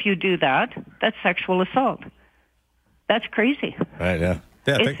 Now, if you do that, that's sexual assault. That's crazy. Right, yeah.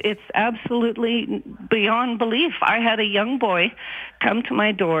 It's absolutely beyond belief. I had a young boy come to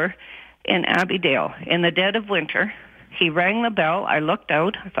my door in Abbeydale in the dead of winter. He rang the bell. I looked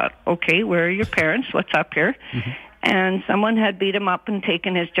out. I thought, okay, where are your parents? What's up here? Mm-hmm. And someone had beat him up and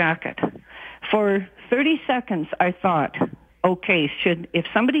taken his jacket. For 30 seconds, I thought, okay, if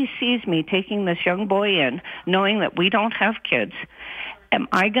somebody sees me taking this young boy in, knowing that we don't have kids, am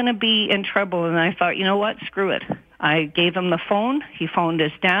I going to be in trouble? And I thought, you know what? Screw it. I gave him the phone. He phoned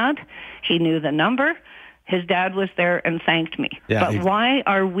his dad. He knew the number. His dad was there and thanked me. Yeah, but why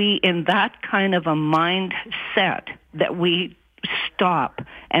are we in that kind of a mindset that we stop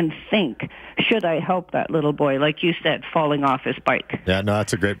and think, should I help that little boy, like you said, falling off his bike? Yeah, no,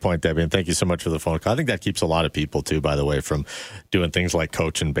 that's a great point, Debbie, and thank you so much for the phone call. I think that keeps a lot of people, too, by the way, from doing things like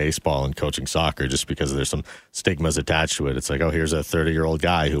coaching baseball and coaching soccer, just because there's some stigmas attached to it. It's like, oh, here's a 30-year-old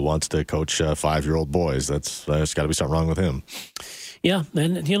guy who wants to coach 5-year-old boys. There's got to be something wrong with him. Yeah,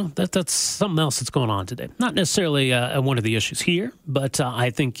 and that's something else that's going on today. Not necessarily one of the issues here, but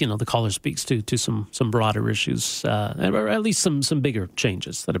I think the caller speaks to some broader issues, or at least some bigger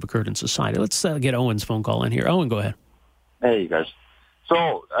changes that have occurred in society. Let's get Owen's phone call in here. Owen, go ahead. Hey, guys.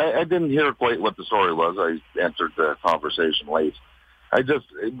 So I didn't hear quite what the story was. I entered the conversation late.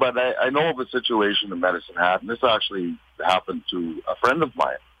 But I know of a situation in Medicine Hat, and this actually happened to a friend of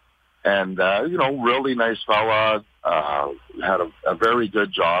mine. And, really nice fella, had a very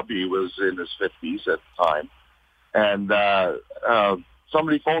good job. He was in his 50s at the time. And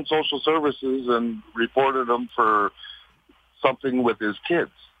somebody phoned social services and reported him for something with his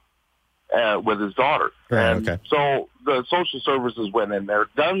kids, with his daughter. And so the social services went in there,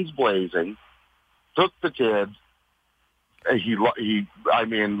 guns blazing, took the kid. He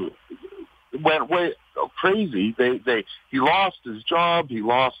went way crazy. He lost his job. He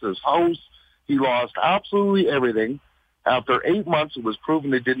lost his house. He lost absolutely everything. After 8 months, it was proven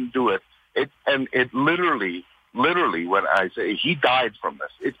they didn't do it. It literally, when I say he died from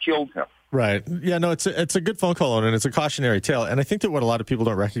this, it killed him. Right. Yeah, no, it's a good phone call, and it's a cautionary tale. And I think that what a lot of people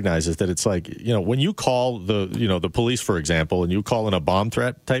don't recognize is that it's like, when you call the police, for example, and you call in a bomb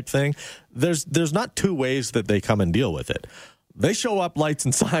threat type thing, there's not two ways that they come and deal with it. They show up, lights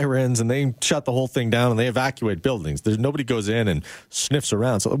and sirens, and they shut the whole thing down, and they evacuate buildings. Nobody goes in and sniffs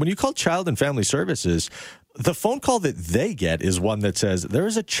around. So when you call Child and Family Services, the phone call that they get is one that says, there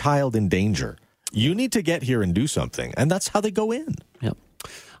is a child in danger. You need to get here and do something. And that's how they go in. Yep.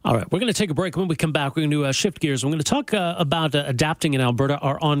 All right, we're going to take a break. When we come back, we're going to shift gears. We're going to talk about Adapting in Alberta,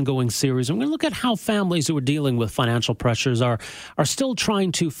 our ongoing series. And we're going to look at how families who are dealing with financial pressures are still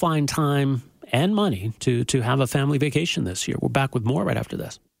trying to find time and money to have a family vacation this year. We're back with more right after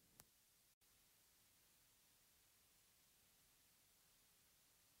this.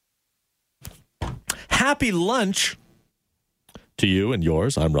 Happy lunch to you and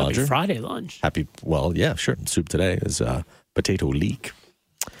yours. I'm Roger. Happy Friday lunch. Sure. Soup today is potato leek.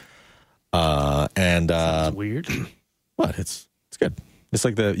 Sounds weird. What? It's good. It's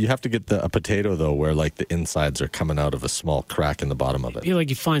like you have to get a potato though, where like the insides are coming out of a small crack in the bottom of it. I feel like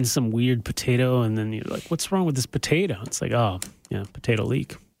you find some weird potato, and then you're like, "What's wrong with this potato?" It's like, "Oh, yeah, potato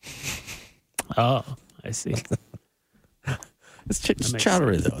leek." Oh, I see. It's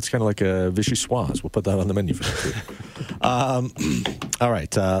chowdery though. It's kind of like a vichyssoise. We'll put that on the menu for that too. All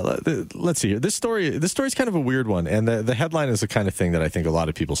right, let's see here. This story is kind of a weird one, and the headline is the kind of thing that I think a lot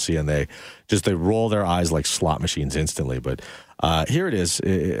of people see and they roll their eyes like slot machines instantly. But here it is.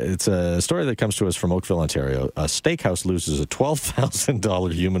 It's a story that comes to us from Oakville, Ontario. A steakhouse loses a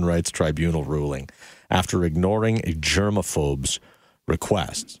 $12,000 human rights tribunal ruling after ignoring a germaphobe's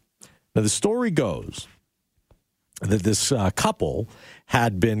requests. Now the story goes that this couple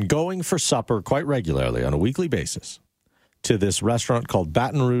had been going for supper quite regularly on a weekly basis to this restaurant called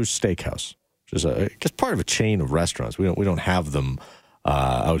Baton Rouge Steakhouse, which is just part of a chain of restaurants. We don't have them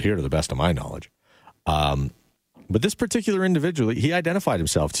out here, to the best of my knowledge. But this particular individual, he identified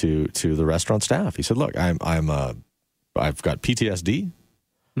himself to the restaurant staff. He said, "Look, I've got PTSD.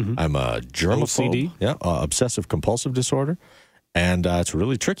 Mm-hmm. I'm a germaphobe, OCD. Obsessive compulsive disorder." And it's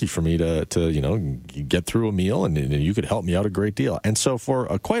really tricky for me to get through a meal, and you could help me out a great deal. And so for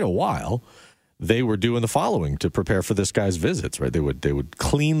quite a while, they were doing the following to prepare for this guy's visits. Right? They would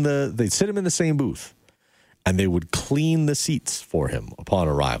clean they'd sit him in the same booth, and they would clean the seats for him upon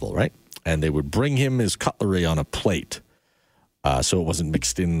arrival. Right? And they would bring him his cutlery on a plate, so it wasn't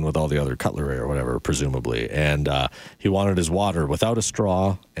mixed in with all the other cutlery or whatever, presumably. And he wanted his water without a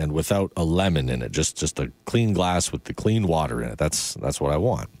straw and without a lemon in it, just a clean glass with the clean water in it. That's what I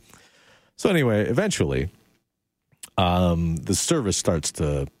want. So anyway, eventually, the service starts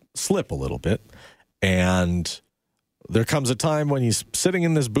to slip a little bit, and there comes a time when he's sitting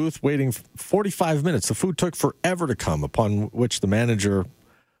in this booth waiting 45 minutes. The food took forever to come, upon which the manager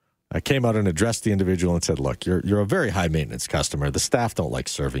came out and addressed the individual and said, "Look, you're a very high-maintenance customer. The staff don't like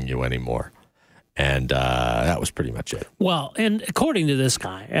serving you anymore." And that was pretty much it. Well, and according to this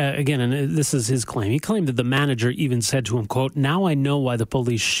guy, again, and this is his claim, he claimed that the manager even said to him, quote, "Now I know why the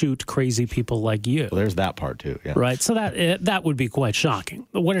police shoot crazy people like you." Well, there's that part, too. Yeah. Right. So that would be quite shocking.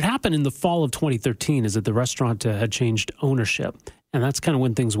 But what had happened in the fall of 2013 is that the restaurant had changed ownership. And that's kind of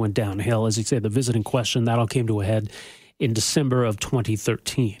when things went downhill. As you say, the visit in question, that all came to a head in December of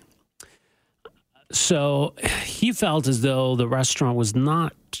 2013. So he felt as though the restaurant was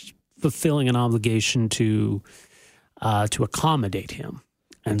not fulfilling an obligation to accommodate him.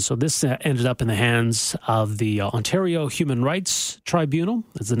 And so this ended up in the hands of the Ontario Human Rights Tribunal,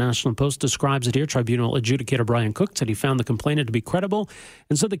 as the National Post describes it here. Tribunal adjudicator Brian Cook said he found the complainant to be credible.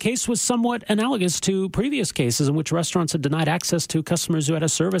 And so the case was somewhat analogous to previous cases in which restaurants had denied access to customers who had a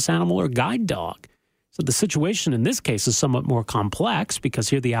service animal or guide dog. So the situation in this case is somewhat more complex because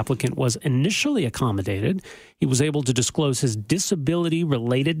here the applicant was initially accommodated. He was able to disclose his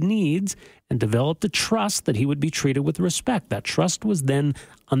disability-related needs and developed a trust that he would be treated with respect. That trust was then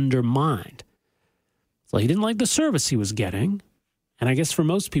undermined. So he didn't like the service he was getting. And I guess for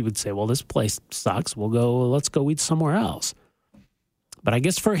most people would say, well, this place sucks. Let's go eat somewhere else. But I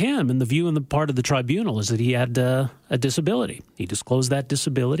guess for him, and the view in the part of the tribunal is that he had a disability. He disclosed that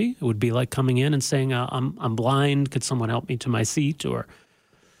disability. It would be like coming in and saying, I'm blind. Could someone help me to my seat or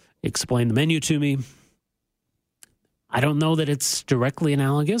explain the menu to me? I don't know that it's directly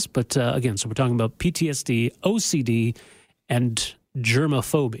analogous, but again, so we're talking about PTSD, OCD, and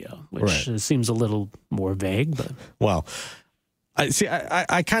germophobia, which seems a little more vague. But well,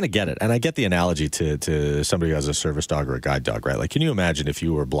 I kind of get it, and I get the analogy to somebody who has a service dog or a guide dog, right? Like, can you imagine if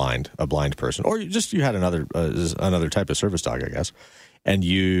you were a blind person, or you had another type of service dog, I guess, and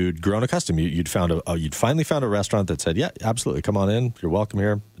you'd grown accustomed, you'd finally found a restaurant that said, yeah, absolutely, come on in, you're welcome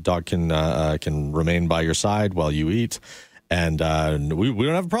here. The dog can remain by your side while you eat, and we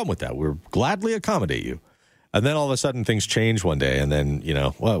don't have a problem with that. We'll gladly accommodate you. And then all of a sudden things change one day, and then,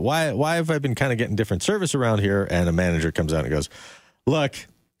 well, why have I been kind of getting different service around here? And a manager comes out and goes, look,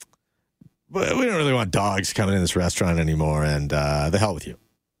 we don't really want dogs coming in this restaurant anymore, and the hell with you.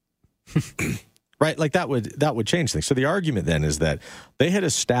 Right? Like that would change things. So the argument then is that they had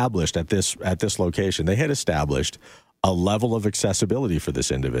established at this location, they had established a level of accessibility for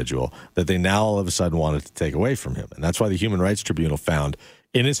this individual that they now all of a sudden wanted to take away from him. And that's why the Human Rights Tribunal found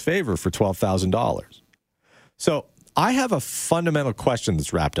in his favor for $12,000. So I have a fundamental question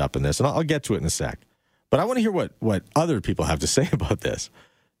that's wrapped up in this, and I'll get to it in a sec. But I want to hear what other people have to say about this.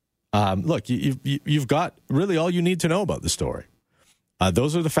 Look, you've got really all you need to know about the story.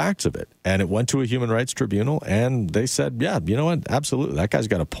 Those are the facts of it. And it went to a Human Rights Tribunal, and they said, yeah, you know what? Absolutely. That guy's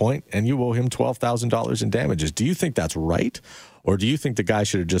got a point, and you owe him $12,000 in damages. Do you think that's right? Or do you think the guy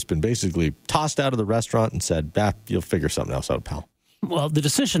should have just been basically tossed out of the restaurant and said, you'll figure something else out, pal? Well, the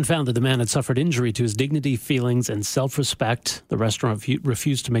decision found that the man had suffered injury to his dignity, feelings, and self-respect. The restaurant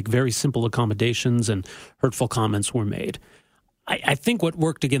refused to make very simple accommodations, and hurtful comments were made. I think what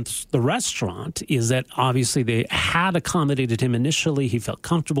worked against the restaurant is that obviously they had accommodated him initially. He felt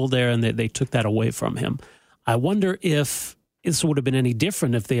comfortable there, and they took that away from him. I wonder if this would have been any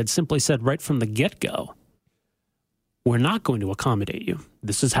different if they had simply said right from the get-go, we're not going to accommodate you.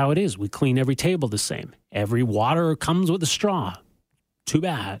 This is how it is. We clean every table the same. Every water comes with a straw. Too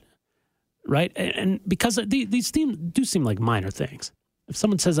bad, right? And because these do seem like minor things. If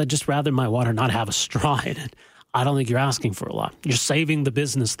someone says, I'd just rather my water not have a straw in it, I don't think you're asking for a lot. You're saving the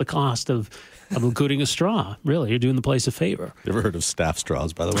business the cost of including a straw. Really, you're doing the place a favor. You ever heard of staff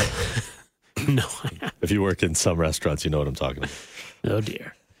straws, by the way? No. If you work in some restaurants, you know what I'm talking about. Oh,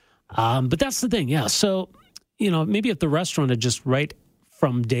 dear. But that's the thing, yeah. So, maybe if the restaurant had just right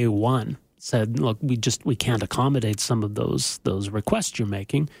from day one said, look, we can't accommodate some of those requests you're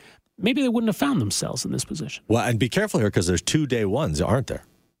making, maybe they wouldn't have found themselves in this position. Well, and be careful here because there's 2 day ones, aren't there?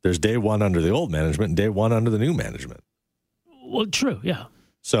 There's day one under the old management and day one under the new management. Well, true, yeah.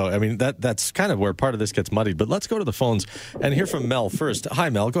 So, I mean, that's kind of where part of this gets muddied. But let's go to the phones and hear from Mel first. Hi,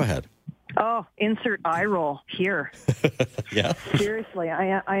 Mel. Go ahead. Oh, insert eye roll here. Yeah. Seriously,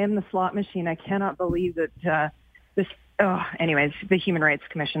 I am the slot machine. I cannot believe that this. Oh, anyways, the Human Rights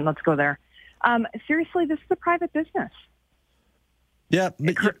Commission. Let's go there. Seriously, this is a private business. Yeah,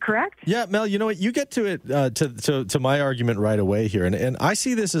 correct. Yeah, Mel. You know what? You get to it to my argument right away here, and I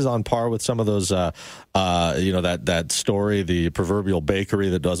see this as on par with some of those, that story, the proverbial bakery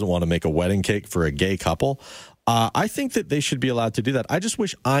that doesn't want to make a wedding cake for a gay couple. I think that they should be allowed to do that. I just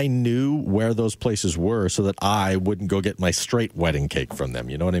wish I knew where those places were so that I wouldn't go get my straight wedding cake from them.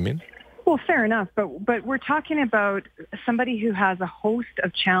 You know what I mean? Well, fair enough, but we're talking about somebody who has a host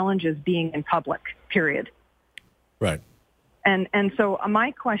of challenges being in public, period. Right. And so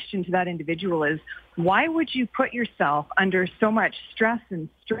my question to that individual is, why would you put yourself under so much stress and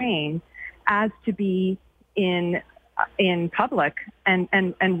strain as to be in public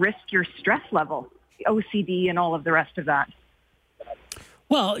and risk your stress level, OCD and all of the rest of that?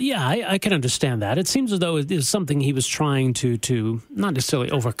 Well, yeah, I can understand that. It seems as though it is something he was trying to not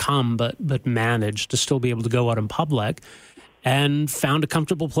necessarily overcome, but manage to still be able to go out in public, and found a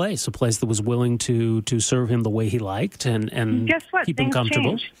comfortable place, a place that was willing to serve him the way he liked and guess what? keep Things him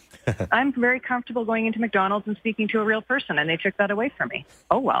comfortable. Change. I'm very comfortable going into McDonald's and speaking to a real person, and they took that away from me.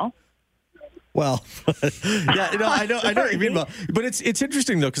 Oh, well. Well, yeah, I know what you mean, but it's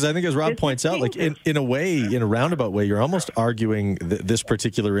interesting though, because I think as Rob points out, like in a way, in a roundabout way, you're almost arguing this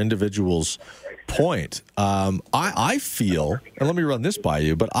particular individual's point. I feel, and let me run this by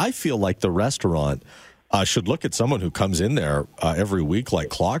you, but I feel like the restaurant should look at someone who comes in there every week like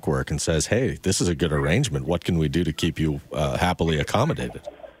clockwork and says, "Hey, this is a good arrangement. What can we do to keep you happily accommodated?"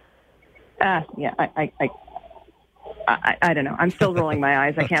 Yeah, I don't know. I'm still rolling my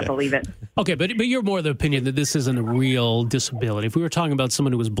eyes. I can't believe it. Okay, but you're more of the opinion that this isn't a real disability. If we were talking about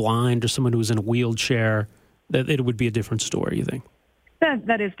someone who was blind or someone who was in a wheelchair, that it would be a different story, you think?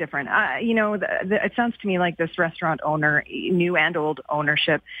 That is different. It sounds to me like this restaurant owner, new and old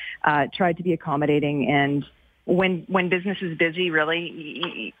ownership, tried to be accommodating. And when business is busy,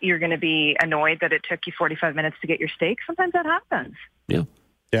 really, you're going to be annoyed that it took you 45 minutes to get your steak. Sometimes that happens. Yeah.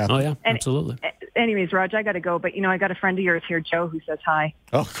 Yeah. Oh, yeah, absolutely. Anyways, Raj, I got to go. But, I got a friend of yours here, Joe, who says hi.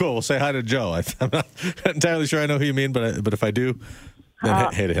 Oh, cool. Well, say hi to Joe. I'm not entirely sure I know who you mean, but if I do,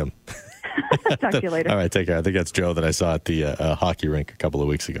 then hey to him. Talk to you later. All right, take care. I think that's Joe that I saw at the hockey rink a couple of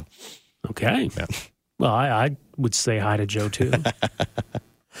weeks ago. Okay. Yeah. Well, I would say hi to Joe, too.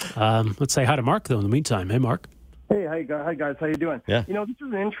 Let's say hi to Mark, though, in the meantime. Hey, Mark. Hey, hi guys. How you doing? Yeah. This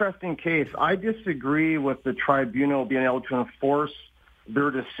is an interesting case. I disagree with the tribunal being able to enforce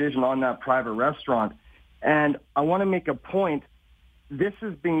their decision on that private restaurant. And I want to make a point. This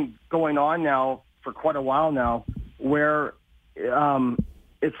has been going on now for quite a while now, where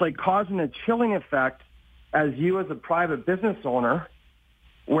it's like causing a chilling effect as you as a private business owner,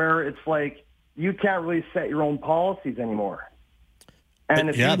 where it's like you can't really set your own policies anymore. And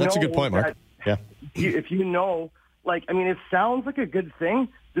if that's a good point, Mark. Yeah. If you know, it sounds like a good thing.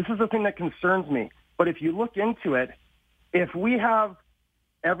 This is the thing that concerns me. But if you look into it, if we have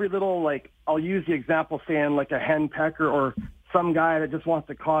every little, I'll use the example saying like a hen pecker or some guy that just wants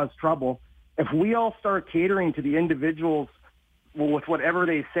to cause trouble, if we all start catering to the individuals with whatever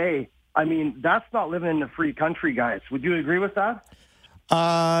they say, that's not living in a free country, guys. Would you agree with that?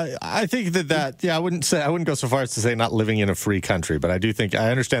 I think I wouldn't go so far as to say not living in a free country, but I do think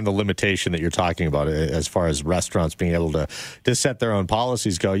I understand the limitation that you're talking about as far as restaurants being able to set their own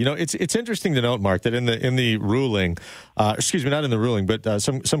policies go. It's interesting to note, Mark, that in the ruling, excuse me, not in the ruling, but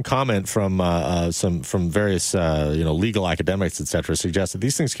some comment from various legal academics, et cetera, suggest that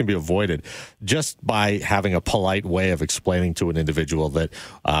these things can be avoided just by having a polite way of explaining to an individual that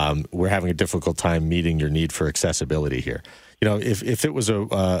we're having a difficult time meeting your need for accessibility here. If it was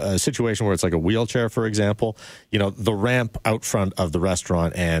a situation where it's like a wheelchair, for example, the ramp out front of the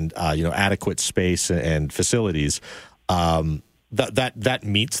restaurant and, adequate space and facilities, that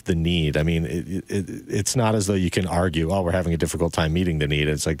meets the need. It's not as though you can argue, we're having a difficult time meeting the need.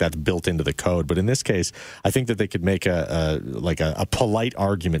 It's like that's built into the code. But in this case, I think that they could make a polite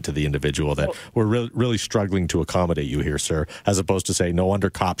argument to the individual that we're really struggling to accommodate you here, sir, as opposed to say, no wonder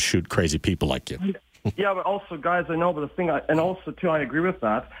cops shoot crazy people like you. Yeah, but also, guys, I know, but the thing, and also, too, I agree with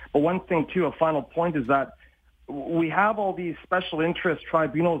that. But one thing, too, a final point is that we have all these special interest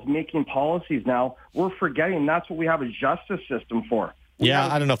tribunals making policies now. We're forgetting that's what we have a justice system for.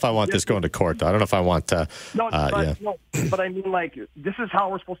 I don't know if I want this going to court, though. I don't know if I want to. No, but I mean, this is how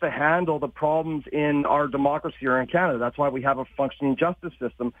we're supposed to handle the problems in our democracy here in Canada. That's why we have a functioning justice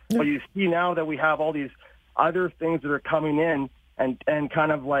system. Yeah. But you see now that we have all these other things that are coming in and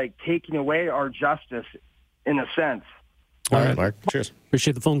kind of taking away our justice in a sense. All right, Mark. Cheers.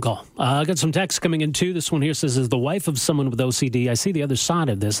 Appreciate the phone call. I got some texts coming in, too. This one here says, as the wife of someone with OCD, I see the other side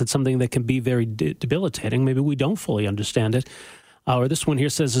of this. It's something that can be very debilitating. Maybe we don't fully understand it. Or this one here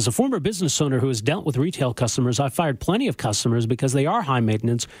says, as a former business owner who has dealt with retail customers, I fired plenty of customers because they are high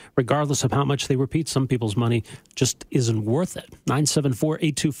maintenance, regardless of how much they repeat. Some people's money just isn't worth it.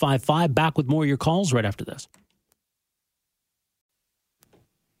 974-8255. Back with more of your calls right after this.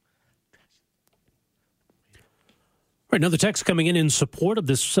 Right, another text coming in support of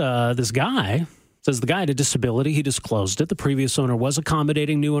this guy. Says the guy had a disability. He disclosed it. The previous owner was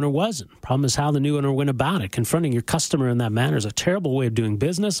accommodating. New owner wasn't. Problem is how the new owner went about it. Confronting your customer in that manner is a terrible way of doing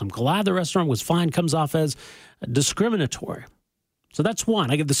business. I'm glad the restaurant was fine. Comes off as discriminatory. So that's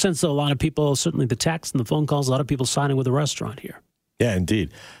one. I get the sense that a lot of people, certainly the text and the phone calls, a lot of people siding with the restaurant here. Yeah,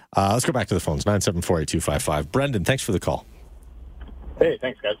 indeed. Let's go back to the phones. 974-8255. Brendan, thanks for the call. Hey,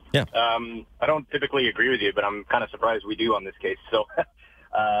 thanks, guys. Yeah. I don't typically agree with you, but I'm kind of surprised we do on this case. So,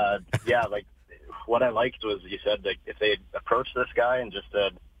 what I liked was you said that if they had approached this guy and just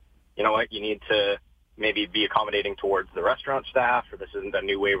said, you know what, you need to maybe be accommodating towards the restaurant staff, or this isn't a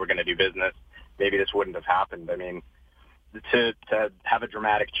new way we're going to do business, maybe this wouldn't have happened. to have a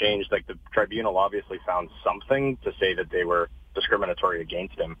dramatic change, like the tribunal obviously found something to say that they were discriminatory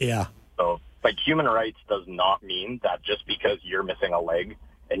against him. Yeah. So, like, human rights does not mean that just because you're missing a leg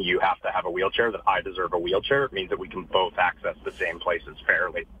and you have to have a wheelchair, that I deserve a wheelchair. It means that we can both access the same places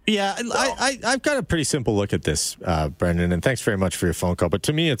fairly. Yeah, so. I've got a pretty simple look at this, Brendan, and thanks very much for your phone call. But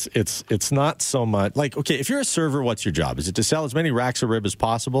to me, it's not so much like, okay, if you're a server, what's your job? Is it to sell as many racks of rib as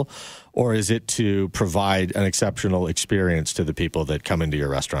possible, or is it to provide an exceptional experience to the people that come into your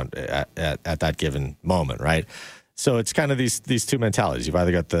restaurant at that given moment, right? So it's kind of these two mentalities. You've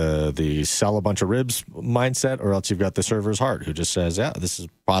either got the sell a bunch of ribs mindset, or else you've got the server's heart who just says, yeah, this is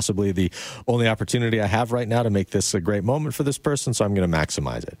possibly the only opportunity I have right now to make this a great moment for this person, so I'm going to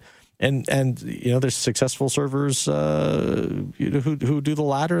maximize it. And you know, there's successful servers who do the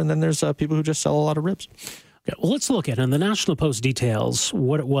latter, and then there's people who just sell a lot of ribs. Okay, well, let's look at it. And the National Post details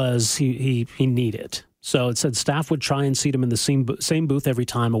what it was he needed. So it said staff would try and seat him in the same booth every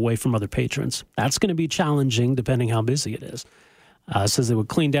time away from other patrons. That's going to be challenging depending how busy it is. It says they would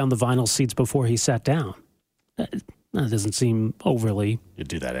clean down the vinyl seats before he sat down. That doesn't seem overly... You'd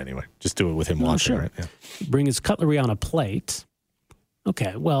do that anyway. Just do it with him watching, sure. Right? Yeah. Bring his cutlery on a plate.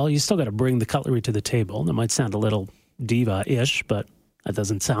 Okay, well, you still got to bring the cutlery to the table. That might sound a little diva-ish, but that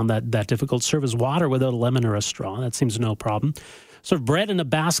doesn't sound that difficult. Serve his water without a lemon or a straw. That seems no problem. Serve bread in a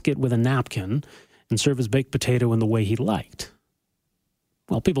basket with a napkin, and serve his baked potato in the way he liked.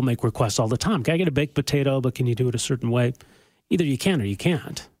 Well, people make requests all the time. Can I get a baked potato, but can you do it a certain way? Either you can or you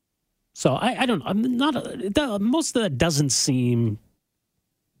can't. So I don't know. Most of that doesn't seem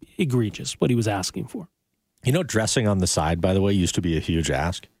egregious, what he was asking for. You know, dressing on the side, by the way, used to be a huge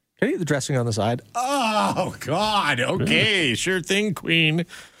ask. Can I eat the dressing on the side? Oh, God. Okay. Sure thing, Queen.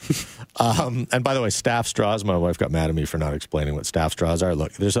 And by the way, staff straws. My wife got mad at me for not explaining what staff straws are.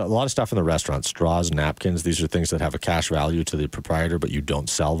 Look, there's a lot of stuff in the restaurant. Straws, napkins. These are things that have a cash value to the proprietor, but you don't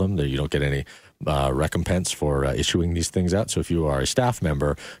sell them. You don't get any recompense for issuing these things out. So if you are a staff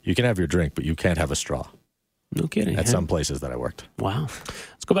member, you can have your drink, but you can't have a straw. No kidding. At some places that I worked. Wow.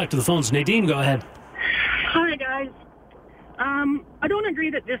 Let's go back to the phones. Nadine, go ahead. Hi, guys. I don't agree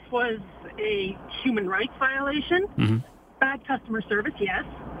that this was a human rights violation. Mm-hmm. Bad customer service, yes,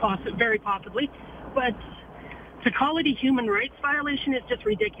 very possibly. But to call it a human rights violation is just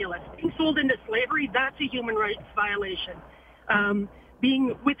ridiculous. Being sold into slavery, that's a human rights violation.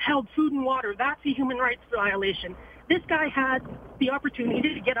 Being withheld food and water, that's a human rights violation. This guy had the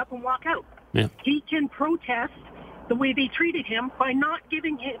opportunity to get up and walk out. Yeah. He can protest the way they treated him by not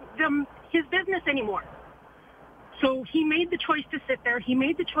giving them his business anymore. So he made the choice to sit there. He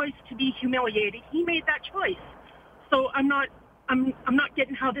made the choice to be humiliated. He made that choice. So I'm not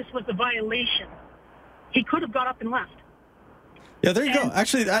getting how this was a violation. He could have got up and left. Yeah, there you go.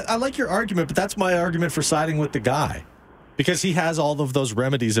 Actually, I like your argument, but that's my argument for siding with the guy. Because he has all of those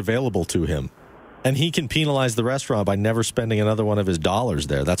remedies available to him. And he can penalize the restaurant by never spending another one of his dollars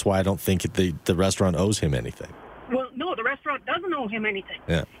there. That's why I don't think the restaurant owes him anything. Well, no, the restaurant doesn't owe him anything.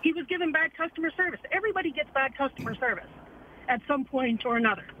 Yeah. He was given bad customer service. Everybody gets bad customer service at some point or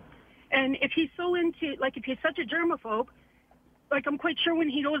another. And if he's so into, like, if he's such a germaphobe, like, I'm quite sure when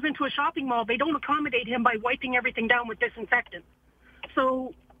he goes into a shopping mall, they don't accommodate him by wiping everything down with disinfectant.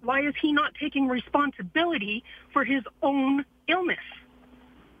 So why is he not taking responsibility for his own illness?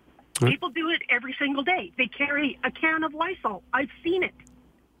 People do it every single day. They carry a can of Lysol. I've seen it.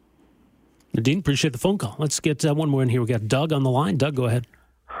 Nadine, appreciate the phone call. Let's get one more in here. We got Doug on the line. Doug, go ahead.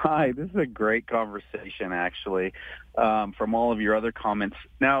 Hi, this is a great conversation, actually, from all of your other comments.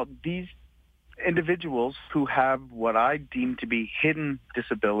 Now, these individuals who have what I deem to be hidden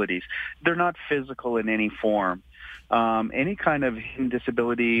disabilities, they're not physical in any form. Any kind of hidden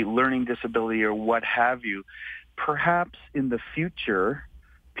disability, learning disability, or what have you, perhaps in the future,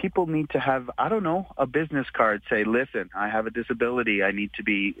 people need to have, I don't know, a business card say, listen, I have a disability. I need to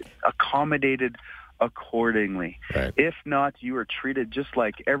be accommodated accordingly. Right. If not, you are treated just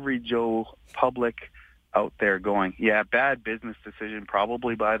like every Joe public out there going, yeah, bad business decision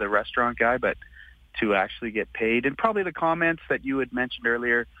probably by the restaurant guy, but to actually get paid. And probably the comments that you had mentioned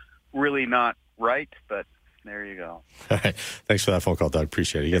earlier, really not right, but there you go. All right. Thanks for that phone call, Doug.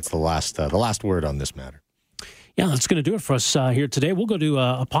 Appreciate it. He gets the last word on this matter. Yeah, that's going to do it for us here today. We'll go to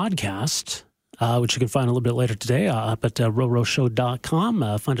a podcast, which you can find a little bit later today up at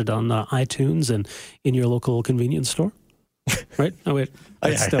roroshow.com. Find it on iTunes and in your local convenience store. Right? Oh, wait.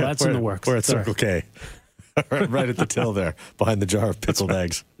 That's in the works. We're at Circle K. Right at the till there, behind the jar of pickled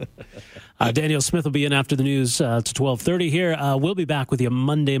eggs. Daniel Smith will be in after the news to 12:30 here. We'll be back with you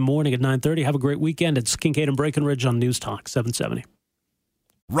Monday morning at 9:30. Have a great weekend. It's Kincaid and Breckenridge on News Talk 770.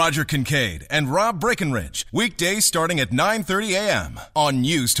 Roger Kincaid and Rob Breckenridge. Weekdays starting at 9:30 a.m. on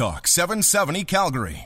News Talk 770 Calgary.